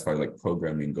 like, as far as like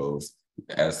programming goes,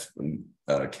 as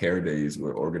care days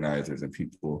where organizers and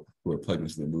people who are plugged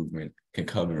into the movement can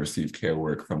come and receive care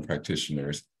work from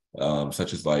practitioners,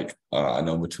 such as like I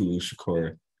know Mutulu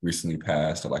Shakur recently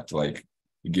passed. I'd like to like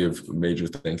give major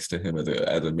thanks to him as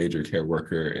a major care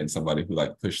worker and somebody who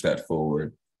like pushed that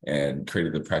forward and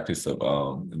created the practice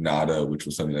of NADA, which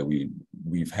was something that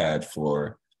we've had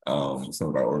for some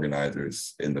of our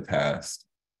organizers in the past.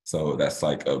 So that's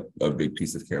like a big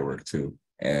piece of care work too.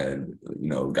 And,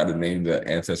 got to name the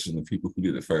ancestors and the people who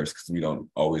did it first, because we don't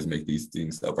always make these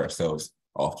things up ourselves.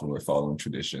 Often we're following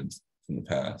traditions from the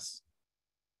past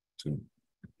too.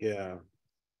 Yeah,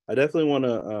 I definitely want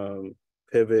to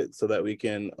pivot so that we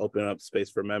can open up space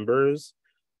for members.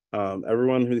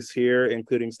 Everyone who's here,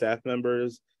 including staff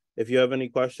members, if you have any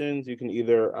questions, you can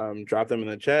either drop them in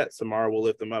the chat. Samara will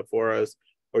lift them up for us,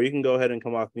 or you can go ahead and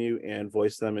come off mute and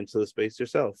voice them into the space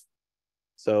yourself.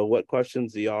 So what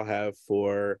questions do y'all have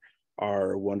for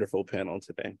our wonderful panel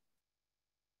today?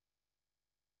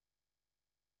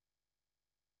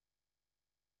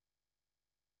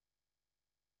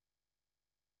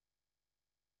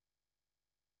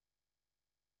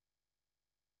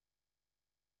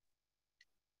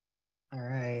 All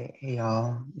right, hey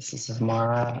y'all, this is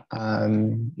Mara.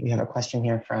 We have a question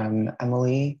here from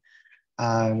Emily,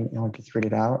 and I'll just read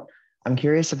it out. I'm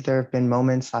curious if there have been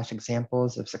moments /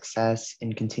 examples of success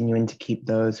in continuing to keep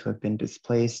those who have been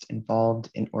displaced involved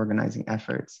in organizing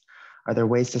efforts. Are there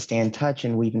ways to stay in touch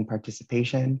and weave in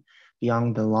participation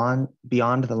beyond the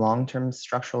long-term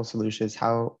structural solutions?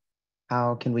 How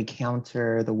can we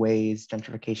counter the ways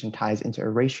gentrification ties into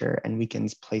erasure and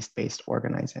weakens place-based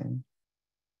organizing?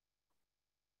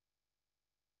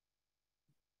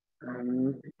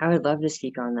 I would love to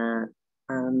speak on that.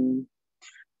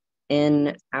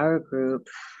 In our group,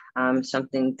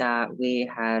 something that we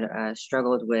had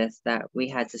struggled with that we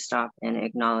had to stop and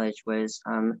acknowledge was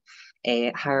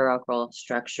a hierarchical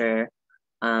structure.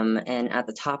 And at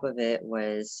the top of it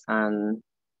was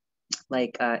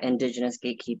Indigenous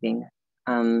gatekeeping,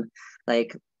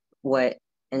 like what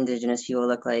Indigenous people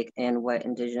look like and what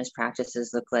Indigenous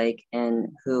practices look like and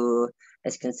who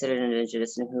is considered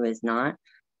Indigenous and who is not.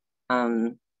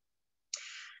 And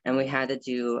we had to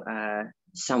do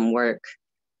some work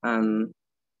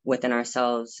within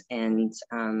ourselves, and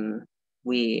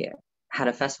we had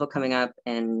a festival coming up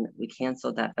and we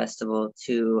canceled that festival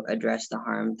to address the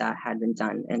harm that had been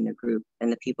done in the group and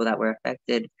the people that were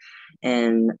affected.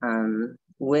 And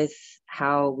with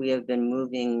how we have been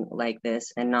moving like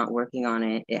this and not working on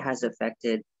it, it has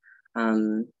affected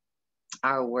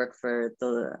our work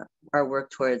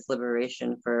towards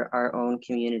liberation for our own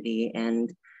community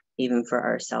and even for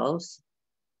ourselves.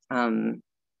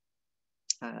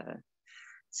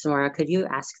 Samara, could you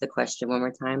ask the question one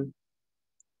more time?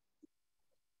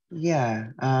 Yeah,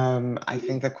 I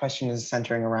think the question is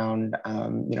centering around,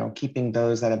 keeping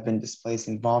those that have been displaced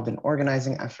involved in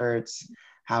organizing efforts,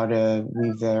 how to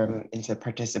weave them into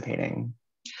participating.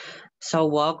 So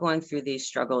while going through these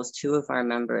struggles, 2 of our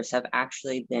members have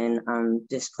actually been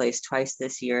displaced twice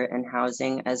this year in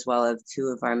housing, as well as 2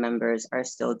 of our members are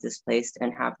still displaced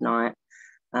and have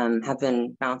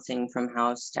been bouncing from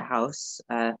house to house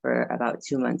for about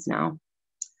 2 months now.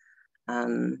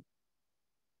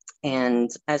 And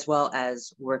as well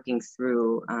as working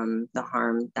through the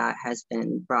harm that has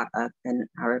been brought up in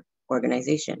our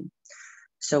organization.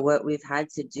 So what we've had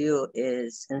to do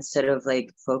is, instead of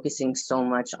focusing so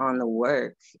much on the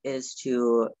work, is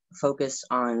to focus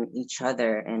on each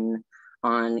other and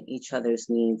on each other's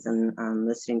needs and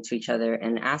listening to each other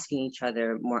and asking each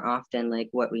other more often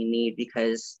what we need,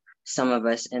 because some of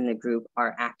us in the group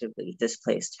are actively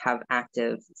displaced, have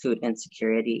active food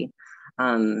insecurity.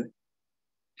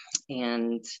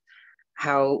 And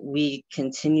how we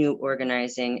continue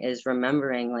organizing is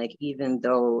remembering, even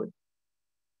though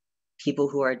people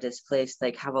who are displaced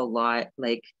have a lot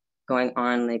going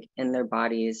on in their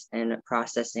bodies and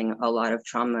processing a lot of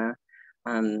trauma,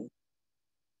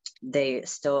 they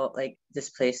still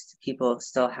displaced people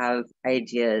still have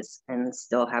ideas and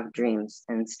still have dreams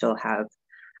and still have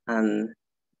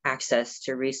access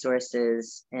to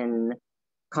resources and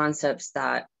concepts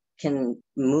that can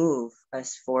move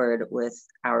us forward with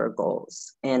our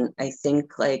goals. And I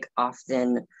think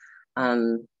often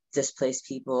displaced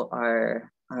people are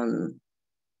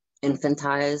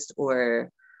infantized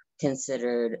or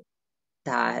considered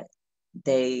that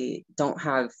they don't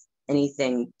have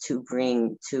anything to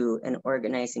bring to an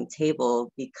organizing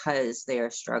table because they are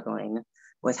struggling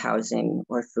with housing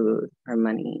or food or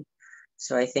money.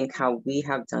 So I think how we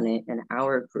have done it in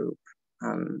our group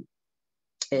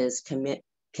is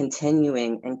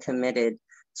continuing and committed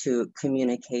to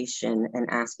communication and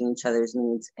asking each other's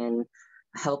needs and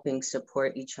helping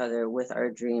support each other with our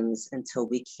dreams until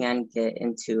we can get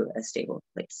into a stable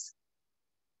place.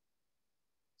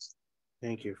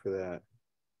 Thank you for that.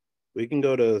 We can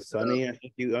go to Sunny. I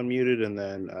think you unmuted, and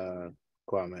then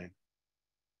Kwame.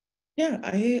 Yeah,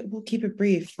 I will keep it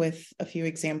brief with a few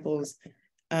examples.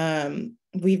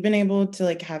 We've been able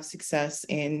to have success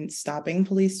in stopping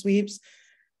police sweeps.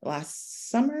 Last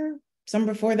summer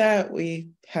before that, we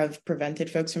have prevented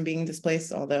folks from being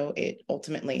displaced, although it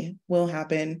ultimately will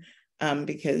happen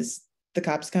because the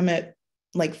cops come at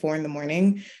 4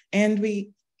 a.m. and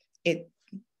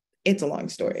it's a long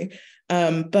story.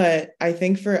 But I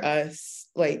think for us,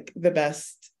 the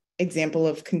best example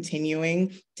of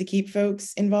continuing to keep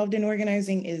folks involved in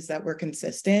organizing is that we're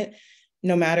consistent.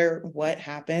 No matter what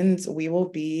happens, we will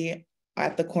be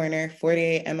at the corner,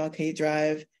 48 MLK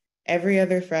Drive, every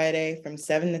other Friday from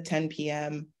 7 to 10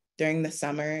 p.m. during the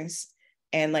summers.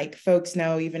 And like folks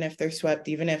know, even if they're swept,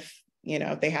 even if, you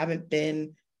know, they haven't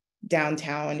been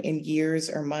downtown in years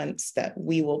or months, that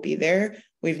we will be there.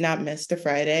 We've not missed a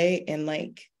Friday in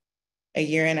like a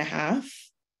year and a half.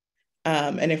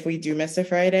 And if we do miss a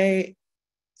Friday,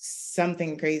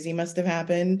 something crazy must have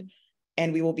happened,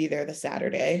 and we will be there the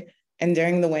Saturday. And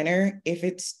during the winter, if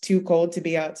it's too cold to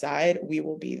be outside, we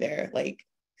will be there, like,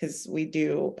 because we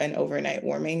do an overnight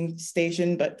warming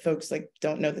station, but folks like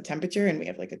don't know the temperature, and we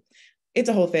have like it's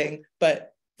a whole thing,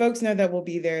 but folks know that we'll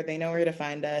be there. They know where to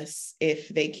find us. If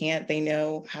they can't, they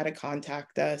know how to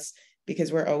contact us,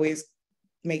 because we're always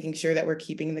making sure that we're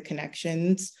keeping the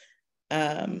connections.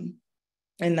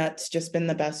 And that's just been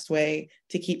the best way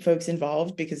to keep folks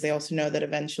involved, because they also know that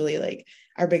eventually, like,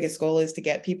 our biggest goal is to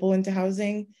get people into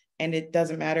housing. And it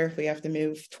doesn't matter if we have to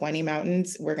move 20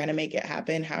 mountains, we're going to make it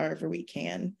happen however we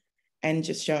can. And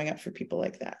just showing up for people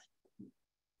like that.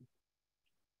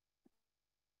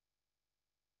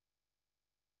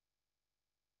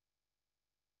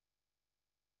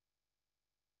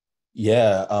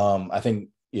 Yeah, I think,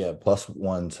 yeah,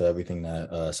 +1 to everything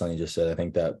that Sunny just said. I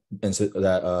think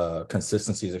that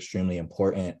consistency is extremely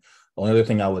important. The only other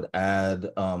thing I would add,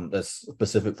 that's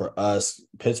specific for us,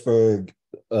 Pittsburgh,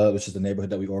 which is the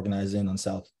neighborhood that we organize in on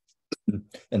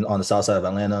on the south side of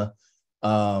Atlanta,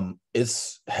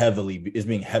 it's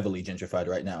being heavily gentrified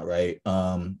right now, right?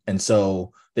 And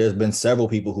so there's been several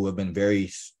people who have been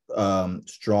very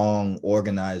strong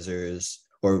organizers,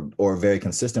 or very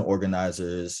consistent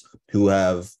organizers, who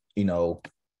have, you know,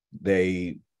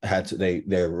 their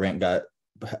rent got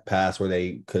passed where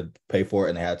they could pay for it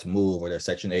and they had to move, or their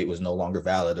Section 8 was no longer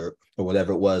valid, or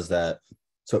whatever it was that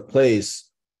took place.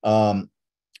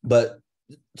 But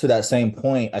to that same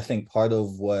point, I think part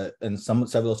of what, and several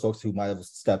of those folks who might have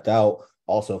stepped out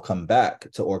also come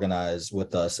back to organize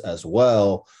with us as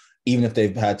well. Even if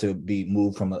they've had to be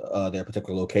moved from their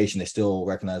particular location, they still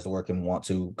recognize the work and want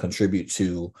to contribute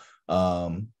to,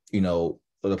 you know,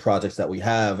 the projects that we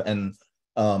have. And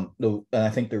I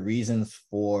think the reasons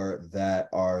for that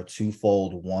are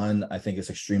twofold. One, I think it's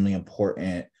extremely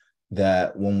important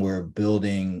that when we're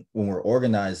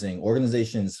organizing,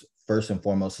 organizations first and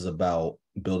foremost is about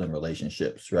building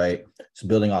relationships, right? So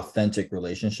building authentic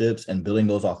relationships, and building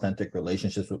those authentic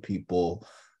relationships with people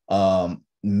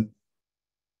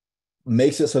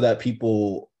makes it so that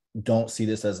people don't see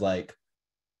this as like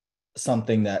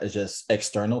something that is just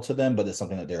external to them, but it's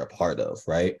something that they're a part of,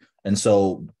 right? And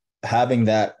so having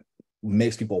that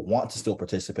makes people want to still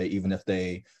participate, even if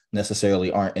they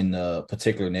necessarily aren't in the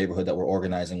particular neighborhood that we're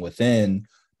organizing within.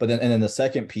 But then the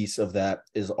second piece of that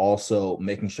is also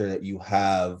making sure that you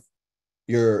have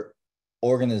your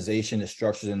organization is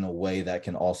structured in a way that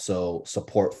can also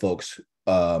support folks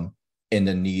in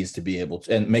the needs to be able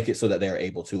to, and make it so that they're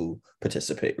able to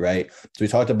participate, right? So we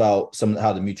talked about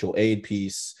how the mutual aid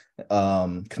piece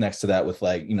connects to that with,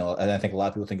 like, you know, and I think a lot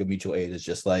of people think of mutual aid as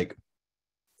just like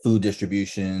food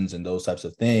distributions and those types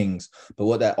of things. But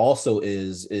what that also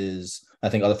is I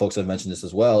think other folks have mentioned this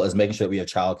as well, is making sure that we have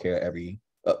childcare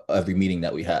every meeting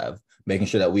that we have, making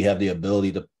sure that we have the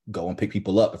ability to go and pick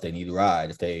people up if they need a ride,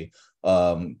 if they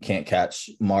can't catch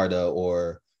MARTA,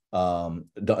 or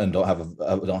don't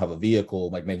have a vehicle,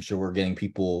 like making sure we're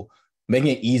making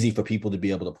it easy for people to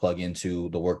be able to plug into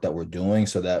the work that we're doing,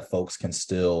 so that folks can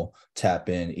still tap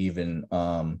in, even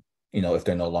you know, if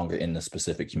they're no longer in the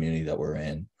specific community that we're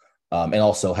in, and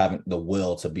also having the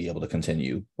will to be able to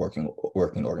continue working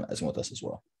organizing with us as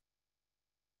well.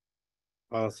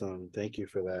 Awesome, thank you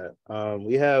for that.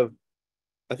 We have,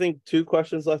 I think, 2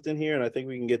 questions left in here, and I think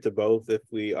we can get to both if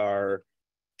we are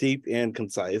deep and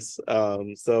concise.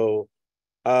 So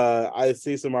I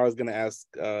see Samara's going to ask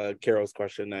Carol's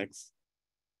question next.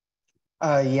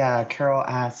 Yeah, Carol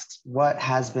asks, what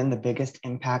has been the biggest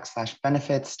impact /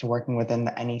 benefits to working within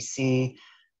the NEC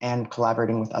and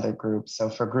collaborating with other groups? So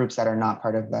for groups that are not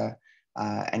part of the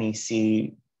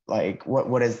NEC, like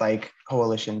what is like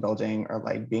coalition building, or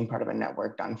like being part of a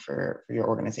network done for your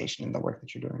organization and the work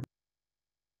that you're doing?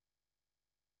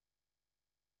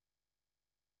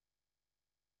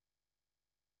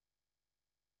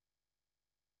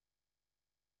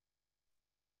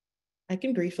 I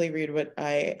can briefly read what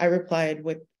I replied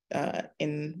with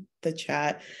in the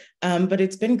chat, but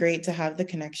it's been great to have the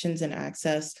connections and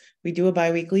access. We do a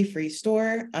bi-weekly free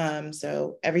store,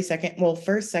 so every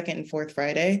first, second, and fourth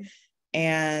Friday,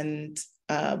 and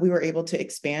we were able to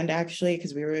expand actually,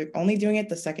 because we were only doing it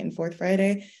the second and fourth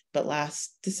Friday, but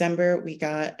last December we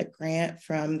got a grant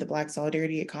from the Black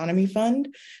Solidarity Economy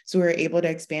Fund. So we were able to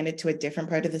expand it to a different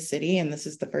part of the city. And this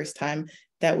is the first time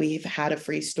that we've had a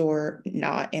free store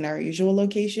not in our usual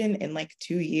location in like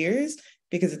 2 years,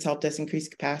 because it's helped us increase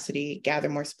capacity, gather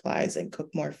more supplies, and cook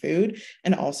more food.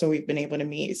 And also we've been able to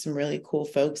meet some really cool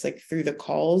folks like through the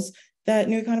calls that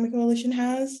New Economy Coalition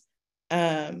has.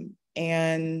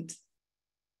 And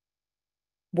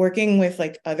working with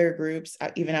like other groups,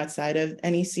 even outside of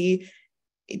NEC,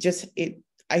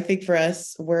 I think for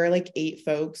us, we're like 8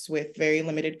 folks with very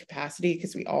limited capacity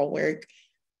because we all work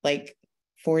like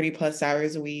 40 plus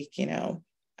hours a week, you know,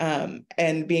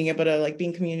 and being able to like be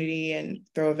in community and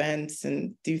throw events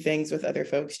and do things with other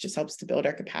folks just helps to build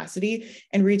our capacity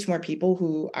and reach more people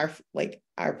who are like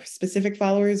our specific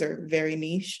followers are very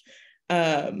niche.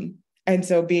 And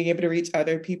so being able to reach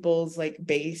other people's like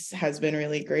base has been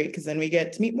really great, because then we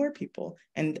get to meet more people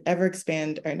and ever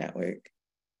expand our network.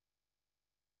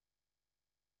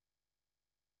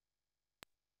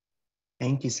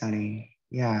 Thank you, Sunny.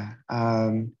 Yeah.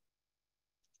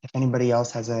 If anybody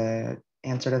else has an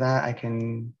answer to that, I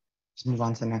can just move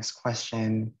on to the next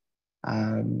question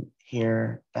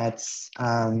here. That's,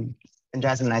 and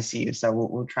Jasmine, I see you. So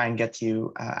we'll try and get to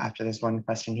you after this one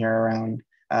question here around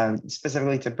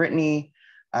specifically to Brittany.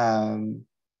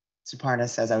 Suparna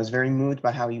says, I was very moved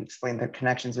by how you explained the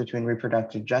connections between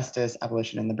reproductive justice,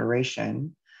 abolition, and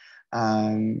liberation,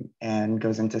 and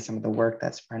goes into some of the work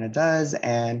that Suparna does.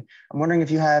 And I'm wondering if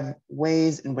you have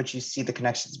ways in which you see the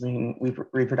connections between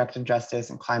reproductive justice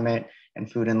and climate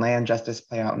and food and land justice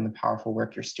play out in the powerful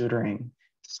work you're stewarding,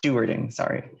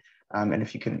 and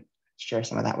if you could share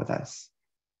some of that with us.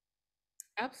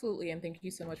 Absolutely, and thank you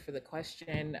so much for the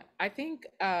question. I think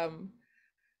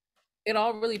it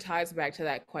all really ties back to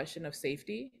that question of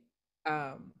safety.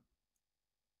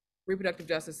 Reproductive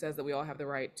justice says that we all have the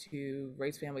right to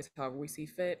raise families however we see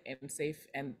fit in safe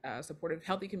and supportive,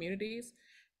 healthy communities.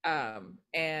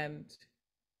 And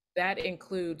that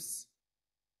includes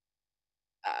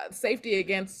safety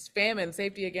against famine,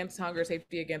 safety against hunger,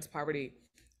 safety against poverty,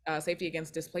 safety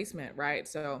against displacement, right?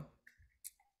 So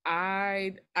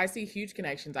I see huge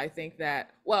connections. I think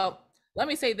that, well, let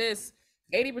me say this,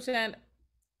 80%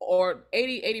 or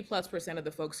 80+ % of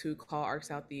the folks who call ARC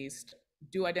Southeast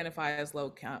do identify as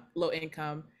low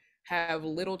income, have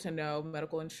little to no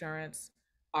medical insurance,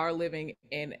 are living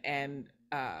in an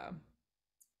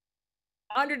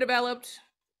underdeveloped,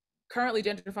 currently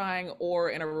gentrifying, or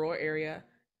in a rural area,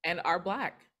 and are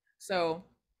Black. So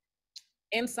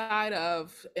inside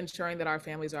of ensuring that our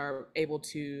families are able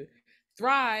to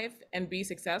thrive and be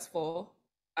successful,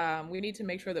 we need to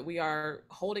make sure that we are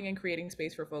holding and creating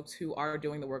space for folks who are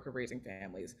doing the work of raising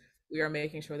families. We are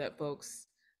making sure that folks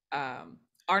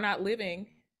are not living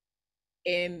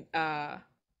in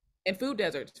food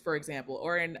deserts, for example,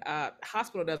 or in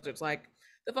hospital deserts, like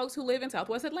the folks who live in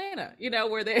Southwest Atlanta, you know,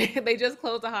 where they just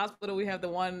closed the hospital. We have the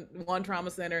one trauma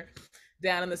center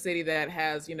down in the city that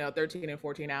has, you know, 13 and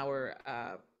 14-hour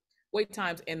wait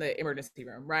times in the emergency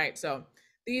room, right? So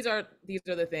these are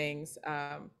the things,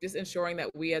 just ensuring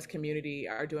that we as community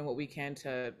are doing what we can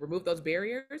to remove those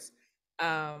barriers,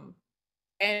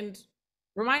 and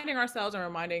reminding ourselves and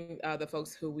reminding the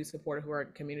folks who we support, who are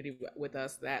in community with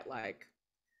us, that like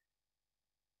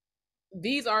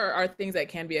these are things that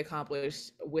can be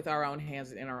accomplished with our own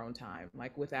hands in our own time,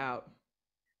 like without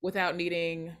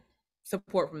needing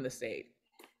support from the state.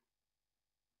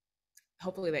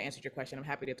 Hopefully that answered your question. I'm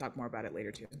happy to talk more about it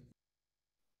later too.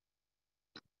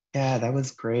 Yeah, that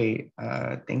was great.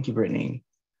 Thank you, Brittany.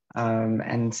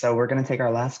 And so we're going to take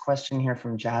our last question here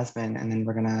from Jasmine, and then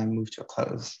we're going to move to a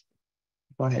close.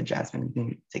 Go ahead, Jasmine. You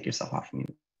can take yourself off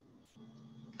mute.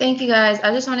 Thank you, guys.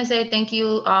 I just want to say thank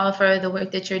you all for the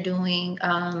work that you're doing.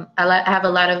 I have a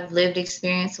lot of lived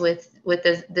experience with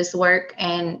this work,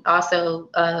 and also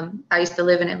I used to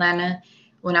live in Atlanta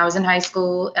when I was in high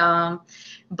school.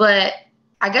 But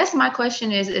I guess my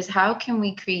question is how can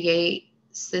we create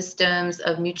systems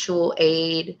of mutual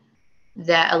aid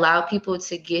that allow people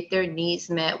to get their needs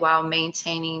met while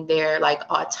maintaining their like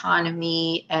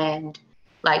autonomy and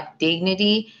like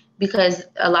dignity? Because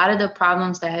a lot of the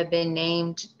problems that have been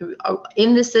named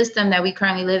in the system that we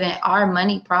currently live in are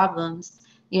money problems.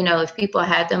 You know, if people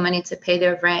had the money to pay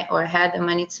their rent or had the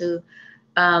money to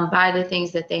buy the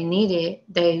things that they needed,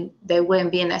 they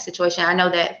wouldn't be in that situation. I know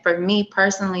that for me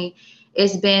personally,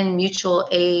 it's been mutual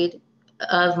aid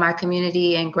of my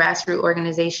community and grassroots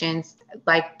organizations,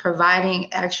 like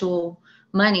providing actual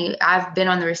money. I've been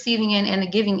on the receiving end and the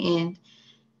giving end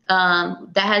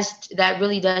that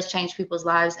really does change people's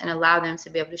lives and allow them to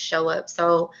be able to show up.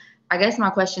 So I guess my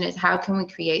question is, how can we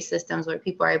create systems where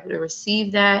people are able to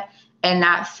receive that and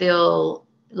not feel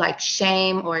like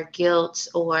shame or guilt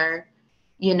or,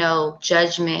 you know,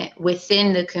 judgment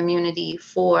within the community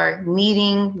for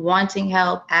needing, wanting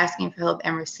help, asking for help,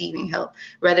 and receiving help,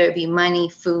 whether it be money,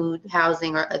 food,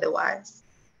 housing, or otherwise?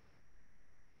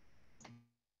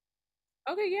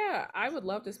 Okay, yeah, I would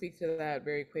love to speak to that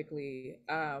very quickly.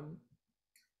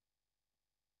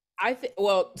 I think,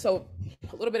 well, so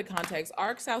a little bit of context.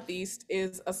 ARC Southeast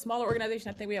is a smaller organization.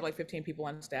 I think we have like 15 people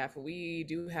on staff. We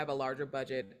do have a larger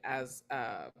budget as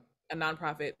a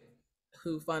nonprofit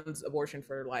who funds abortion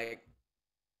for like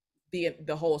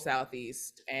the whole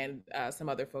Southeast and some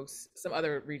other folks, some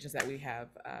other regions that we have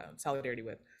solidarity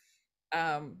with.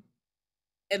 And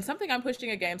something I'm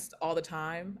pushing against all the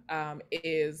time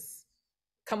is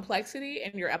complexity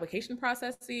in your application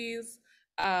processes,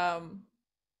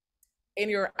 in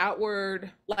your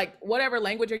outward, like whatever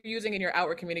language you're using in your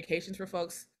outward communications for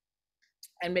folks,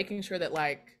 and making sure that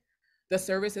like the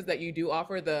services that you do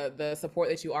offer, the support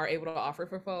that you are able to offer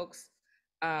for folks,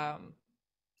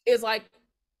 is like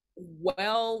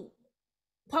well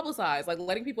publicized, like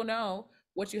letting people know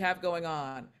what you have going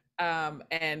on,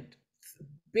 and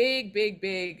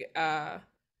big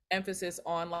emphasis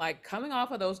on like coming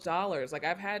off of those dollars. Like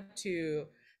I've had to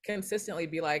consistently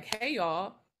be like, hey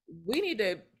y'all, we need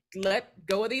to let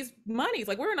go of these monies.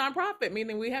 Like we're a nonprofit,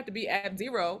 meaning we have to be at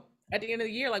zero at the end of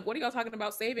the year. Like what are y'all talking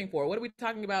about saving for? What are we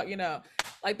talking about? You know,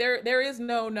 like there is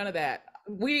none of that.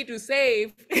 We need to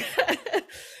save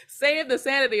save the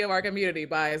sanity of our community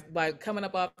by coming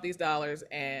up off these dollars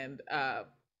and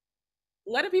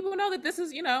letting people know that this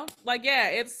is, you know, like, yeah,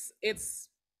 it's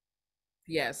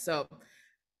yeah. So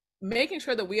making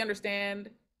sure that we understand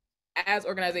as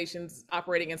organizations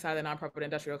operating inside the nonprofit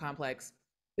industrial complex,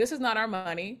 this is not our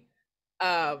money.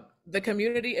 The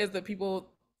community is the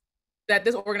people that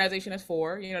this organization is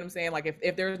for. You know what I'm saying? Like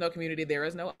if there is no community, there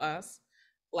is no us.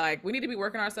 Like we need to be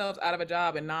working ourselves out of a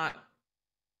job and not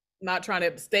trying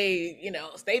to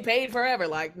stay paid forever.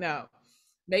 Like no,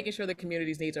 making sure the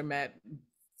community's needs are met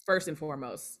first and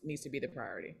foremost needs to be the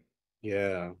priority.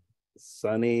 Yeah.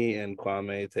 Sunny and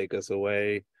Kwame, take us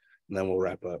away, and then we'll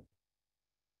wrap up.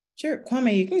 Sure,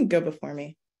 Kwame, you can go before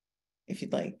me if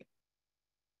you'd like.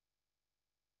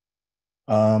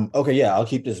 Okay, yeah, I'll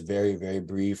keep this very, very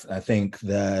brief. I think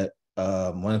that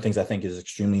one of the things I think is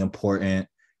extremely important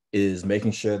is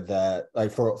making sure that,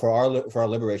 like, for our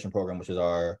liberation program, which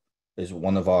is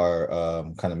one of our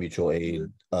kind of mutual aid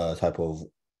type of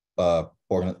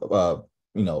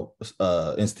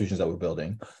institutions that we're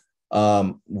building.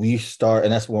 We start,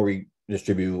 and that's where we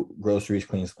distribute groceries,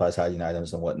 cleaning supplies, hygiene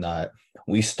items, and whatnot.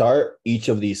 We start each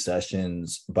of these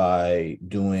sessions by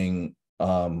doing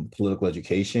political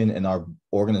education, and our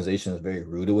organization is very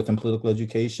rooted within political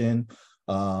education.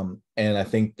 And I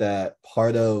think that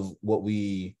part of what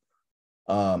we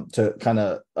to kind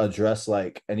of address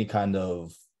like any kind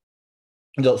of,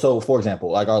 so for example,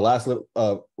 like our last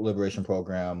liberation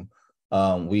program,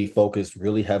 we focused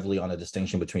really heavily on a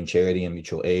distinction between charity and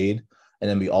mutual aid. And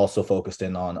then we also focused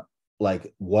in on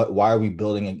like why are we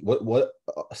building and what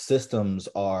systems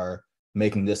are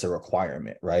making this a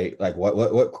requirement, right? Like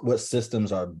what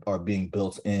systems are being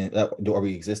built in, that are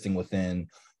we existing within,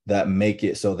 that make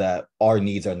it so that our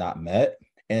needs are not met,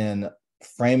 and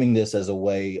framing this as a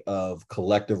way of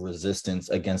collective resistance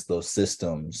against those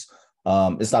systems.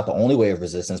 It's not the only way of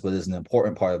resistance, but it's an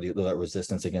important part of the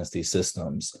resistance against these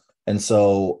systems. And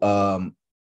so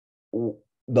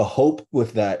the hope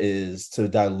with that is to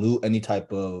dilute any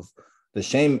type of the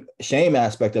shame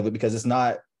aspect of it, because it's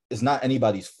not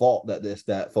anybody's fault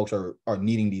that folks are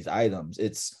needing these items.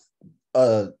 It's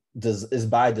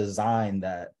by design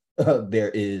that there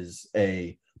is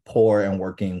a poor and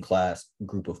working class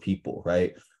group of people,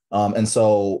 right? And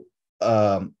so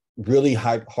really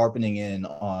harping in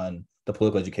on the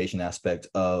political education aspect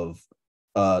of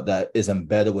that is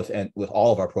embedded with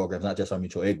all of our programs, not just our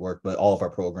mutual aid work, but all of our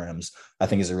programs, I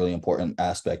think is a really important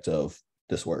aspect of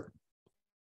this work.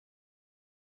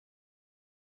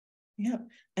 Yeah,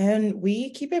 and we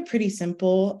keep it pretty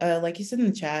simple. Like you said in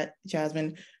the chat,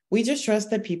 Jasmine, we just trust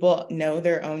that people know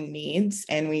their own needs,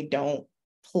 and we don't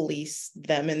police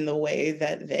them in the way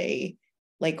that they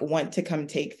like want to come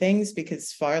take things,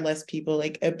 because far less people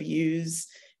like abuse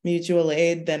mutual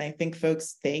aid than I think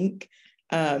folks think.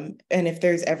 And if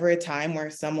there's ever a time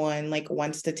where someone like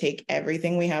wants to take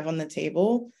everything we have on the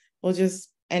table,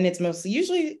 and it's mostly,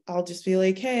 usually I'll just be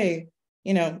like, hey,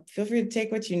 feel free to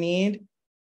take what you need.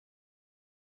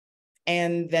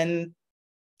 And then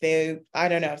I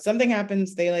don't know, if something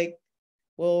happens, they like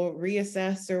we'll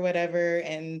reassess or whatever.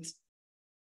 And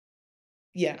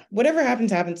yeah, whatever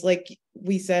happens. Like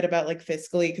we said about like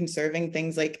fiscally conserving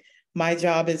things, like my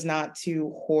job is not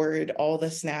to hoard all the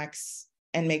snacks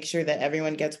and make sure that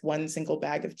everyone gets one single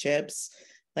bag of chips.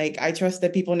 Like I trust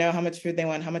that people know how much food they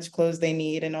want, how much clothes they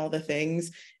need, and all the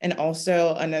things. And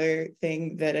also another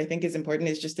thing that I think is important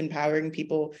is just empowering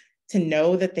people to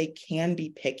know that they can be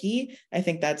picky. I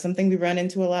think that's something we run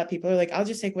into a lot. People are like, I'll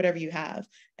just take whatever you have.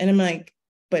 And I'm like,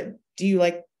 but do you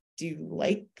like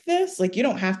this? Like, you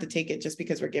don't have to take it just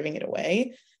because we're giving it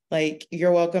away. Like,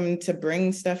 you're welcome to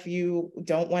bring stuff you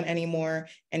don't want anymore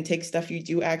and take stuff you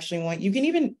do actually want. You can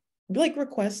even like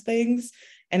request things.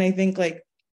 And I think like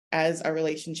as our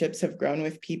relationships have grown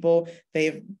with people,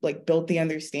 they've like built the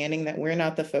understanding that we're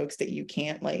not the folks that you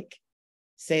can't like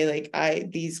say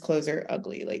like, these clothes are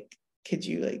ugly. Like, could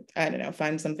you like, I don't know,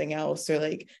 find something else, or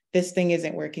like, this thing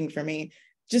isn't working for me.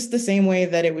 Just the same way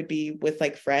that it would be with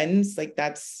like friends. Like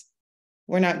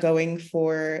we're not going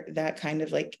for that kind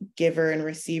of like giver and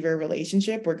receiver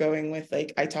relationship. We're going with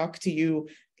like, I talk to you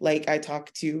like I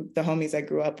talk to the homies I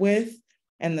grew up with.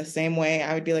 And the same way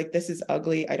I would be like, this is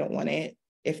ugly, I don't want it.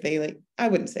 If they like, I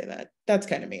wouldn't say that. That's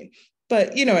kind of mean.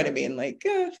 But you know what I mean? Like,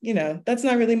 that's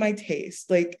not really my taste.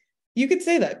 Like, you could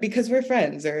say that because we're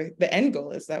friends, or the end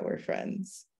goal is that we're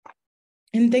friends.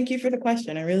 And thank you for the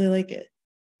question. I really like it.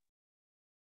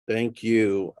 Thank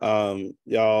you.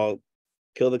 Y'all,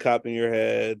 kill the cop in your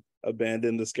head,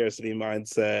 abandon the scarcity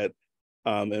mindset,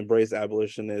 embrace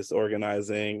abolitionist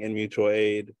organizing and mutual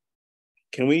aid.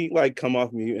 Can we like come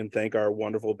off mute and thank our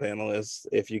wonderful panelists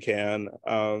if you can?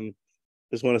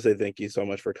 Just want to say thank you so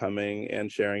much for coming and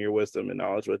sharing your wisdom and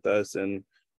knowledge with us, and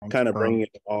kind of bringing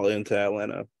it all into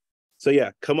Atlanta. So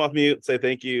yeah, come off mute, say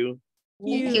thank you.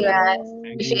 Thank you guys.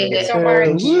 Appreciate it. so much.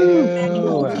 Thank you.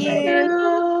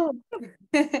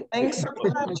 Thanks so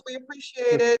much. We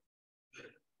appreciate it.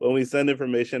 When we send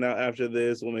information out after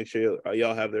this, we'll make sure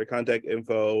y'all have their contact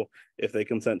info if they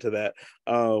consent to that.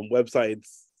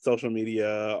 Websites, social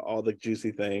media, all the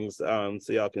juicy things, so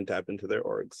y'all can tap into their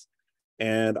orgs.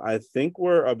 And I think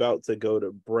we're about to go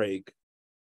to break,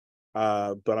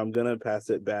 but I'm gonna pass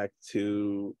it back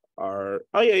to our,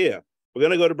 we're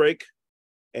gonna go to break,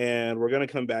 and we're gonna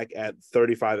come back at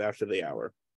 35 after the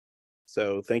hour.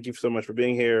 So thank you so much for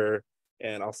being here,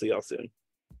 and I'll see y'all soon.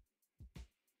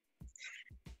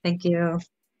 Thank you.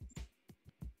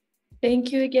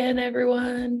 Thank you again,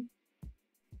 everyone.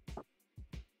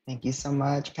 Thank you so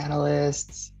much,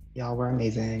 panelists. Y'all were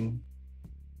amazing.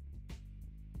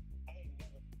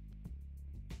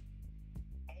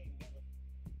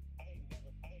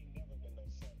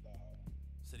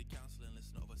 City council and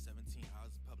listen to over 17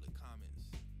 hours of public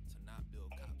comments to not build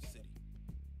Cop City.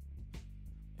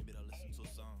 Maybe they'll listen to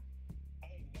a song.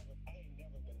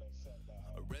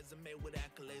 A resume with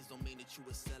accolades don't mean that you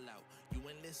a sellout. You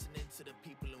ain't listening to the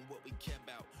people and what we care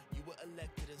about. You were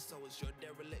elected, and so it's your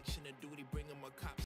dereliction and duty. Bring them a cop